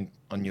at a point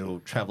on your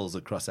travels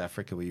across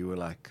Africa where you were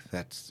like,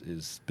 that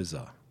is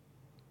bizarre?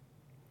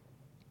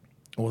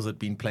 Or has it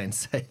been plain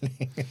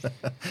sailing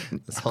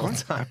this whole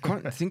time? I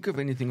can't think of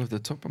anything off the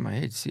top of my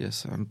head,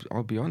 CS.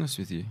 I'll be honest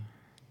with you.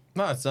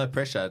 No, it's no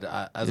pressure.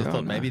 I Yeah, thought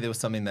no. maybe there was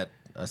something that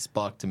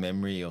sparked a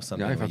memory or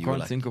something. Yeah, if where I you were can't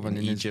like think of in one,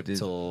 then Egypt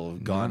there's- or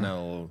Ghana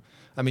or...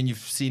 I mean, you've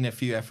seen a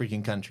few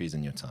African countries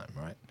in your time,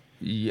 right?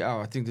 Yeah,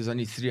 I think there's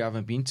only 3 I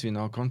haven't been to in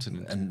our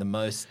continent. And the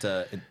most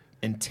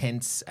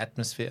intense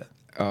atmosphere?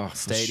 For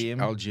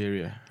stadium?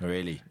 Algeria.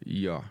 Really?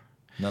 Yeah.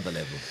 Another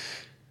level.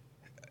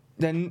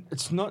 Then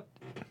it's not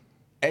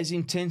as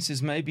intense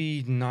as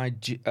maybe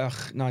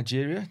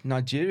Nigeria.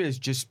 Nigeria is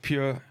just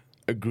pure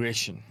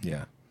aggression.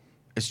 Yeah.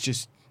 It's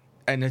just,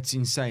 and it's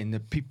insane. The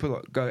people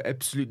go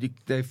absolutely,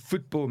 they're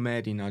football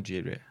mad in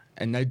Nigeria,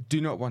 and they do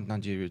not want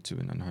Nigeria to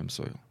win on home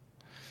soil.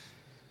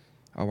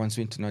 I once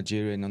went to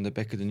Nigeria, and on the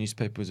back of the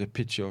newspaper was a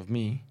picture of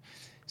me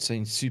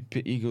saying,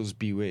 Super Eagles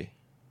beware.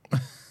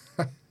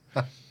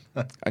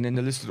 And then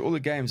they listed all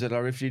the games that I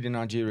refereed in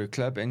Nigeria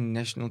club and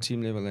national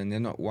team level, and they're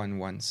not won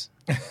once.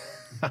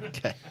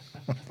 Okay.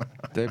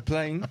 They're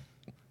playing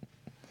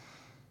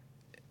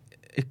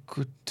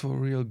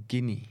Equatorial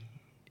Guinea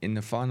in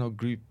the final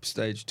group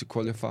stage to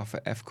qualify for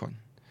AFCON.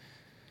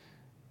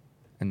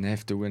 And they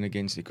have to win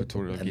against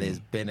Equatorial And Guinea. there's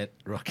Bennett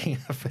rocking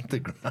up at the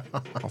ground.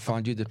 I'll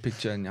find you the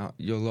picture and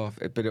you'll laugh.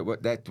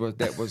 But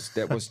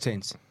that was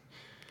tense.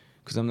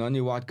 Because I'm the only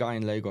white guy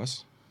in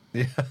Lagos.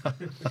 Yeah.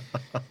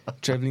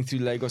 Traveling through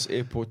Lagos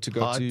airport to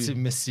go Hard to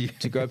miss you.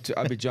 to go up to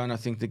Abidjan, I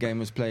think the game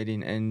was played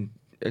in, and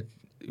it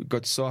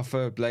got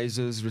Safa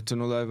blazers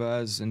written all over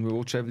us, and we're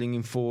all traveling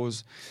in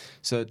 4s.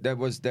 So that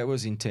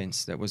was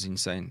intense. That was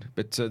insane.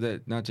 But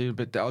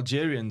the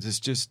Algerians, it's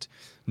just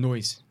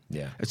noise.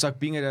 Yeah. It's like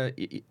being at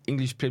a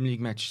English Premier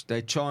League match.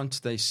 They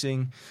chant, they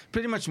sing.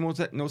 Pretty much North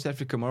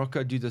Africa,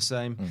 Morocco do the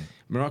same.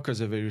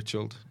 Morocco's are very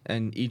chilled,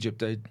 and Egypt,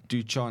 they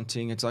do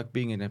chanting. It's like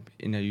being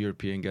in a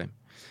European game.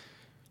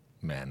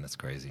 Man, that's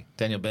crazy.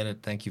 Daniel Bennett,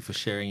 thank you for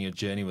sharing your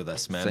journey with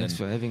us, man. Thanks And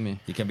for having me.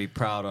 you can be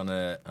proud on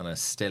a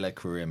stellar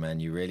career, man.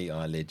 You really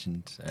are a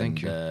legend.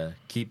 Thank you.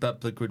 Keep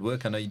up the good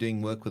work. I know you're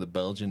doing work with the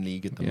Belgian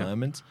league at the Yeah.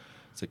 moment.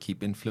 So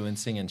keep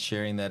influencing and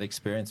sharing that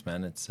experience,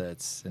 man. It's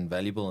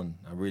invaluable, and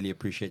I really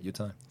appreciate your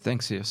time.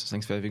 Thanks, yes.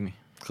 Thanks for having me.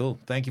 Cool.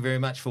 Thank you very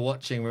much for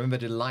watching. Remember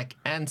to like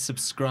and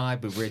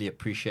subscribe. We really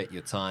appreciate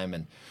your time.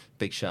 And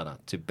big shout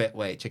out to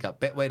Betway. Check out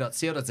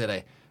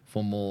betway.co.za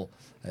for more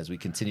as we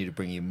continue to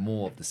bring you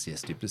more of the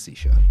CS Du Plessis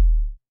Show.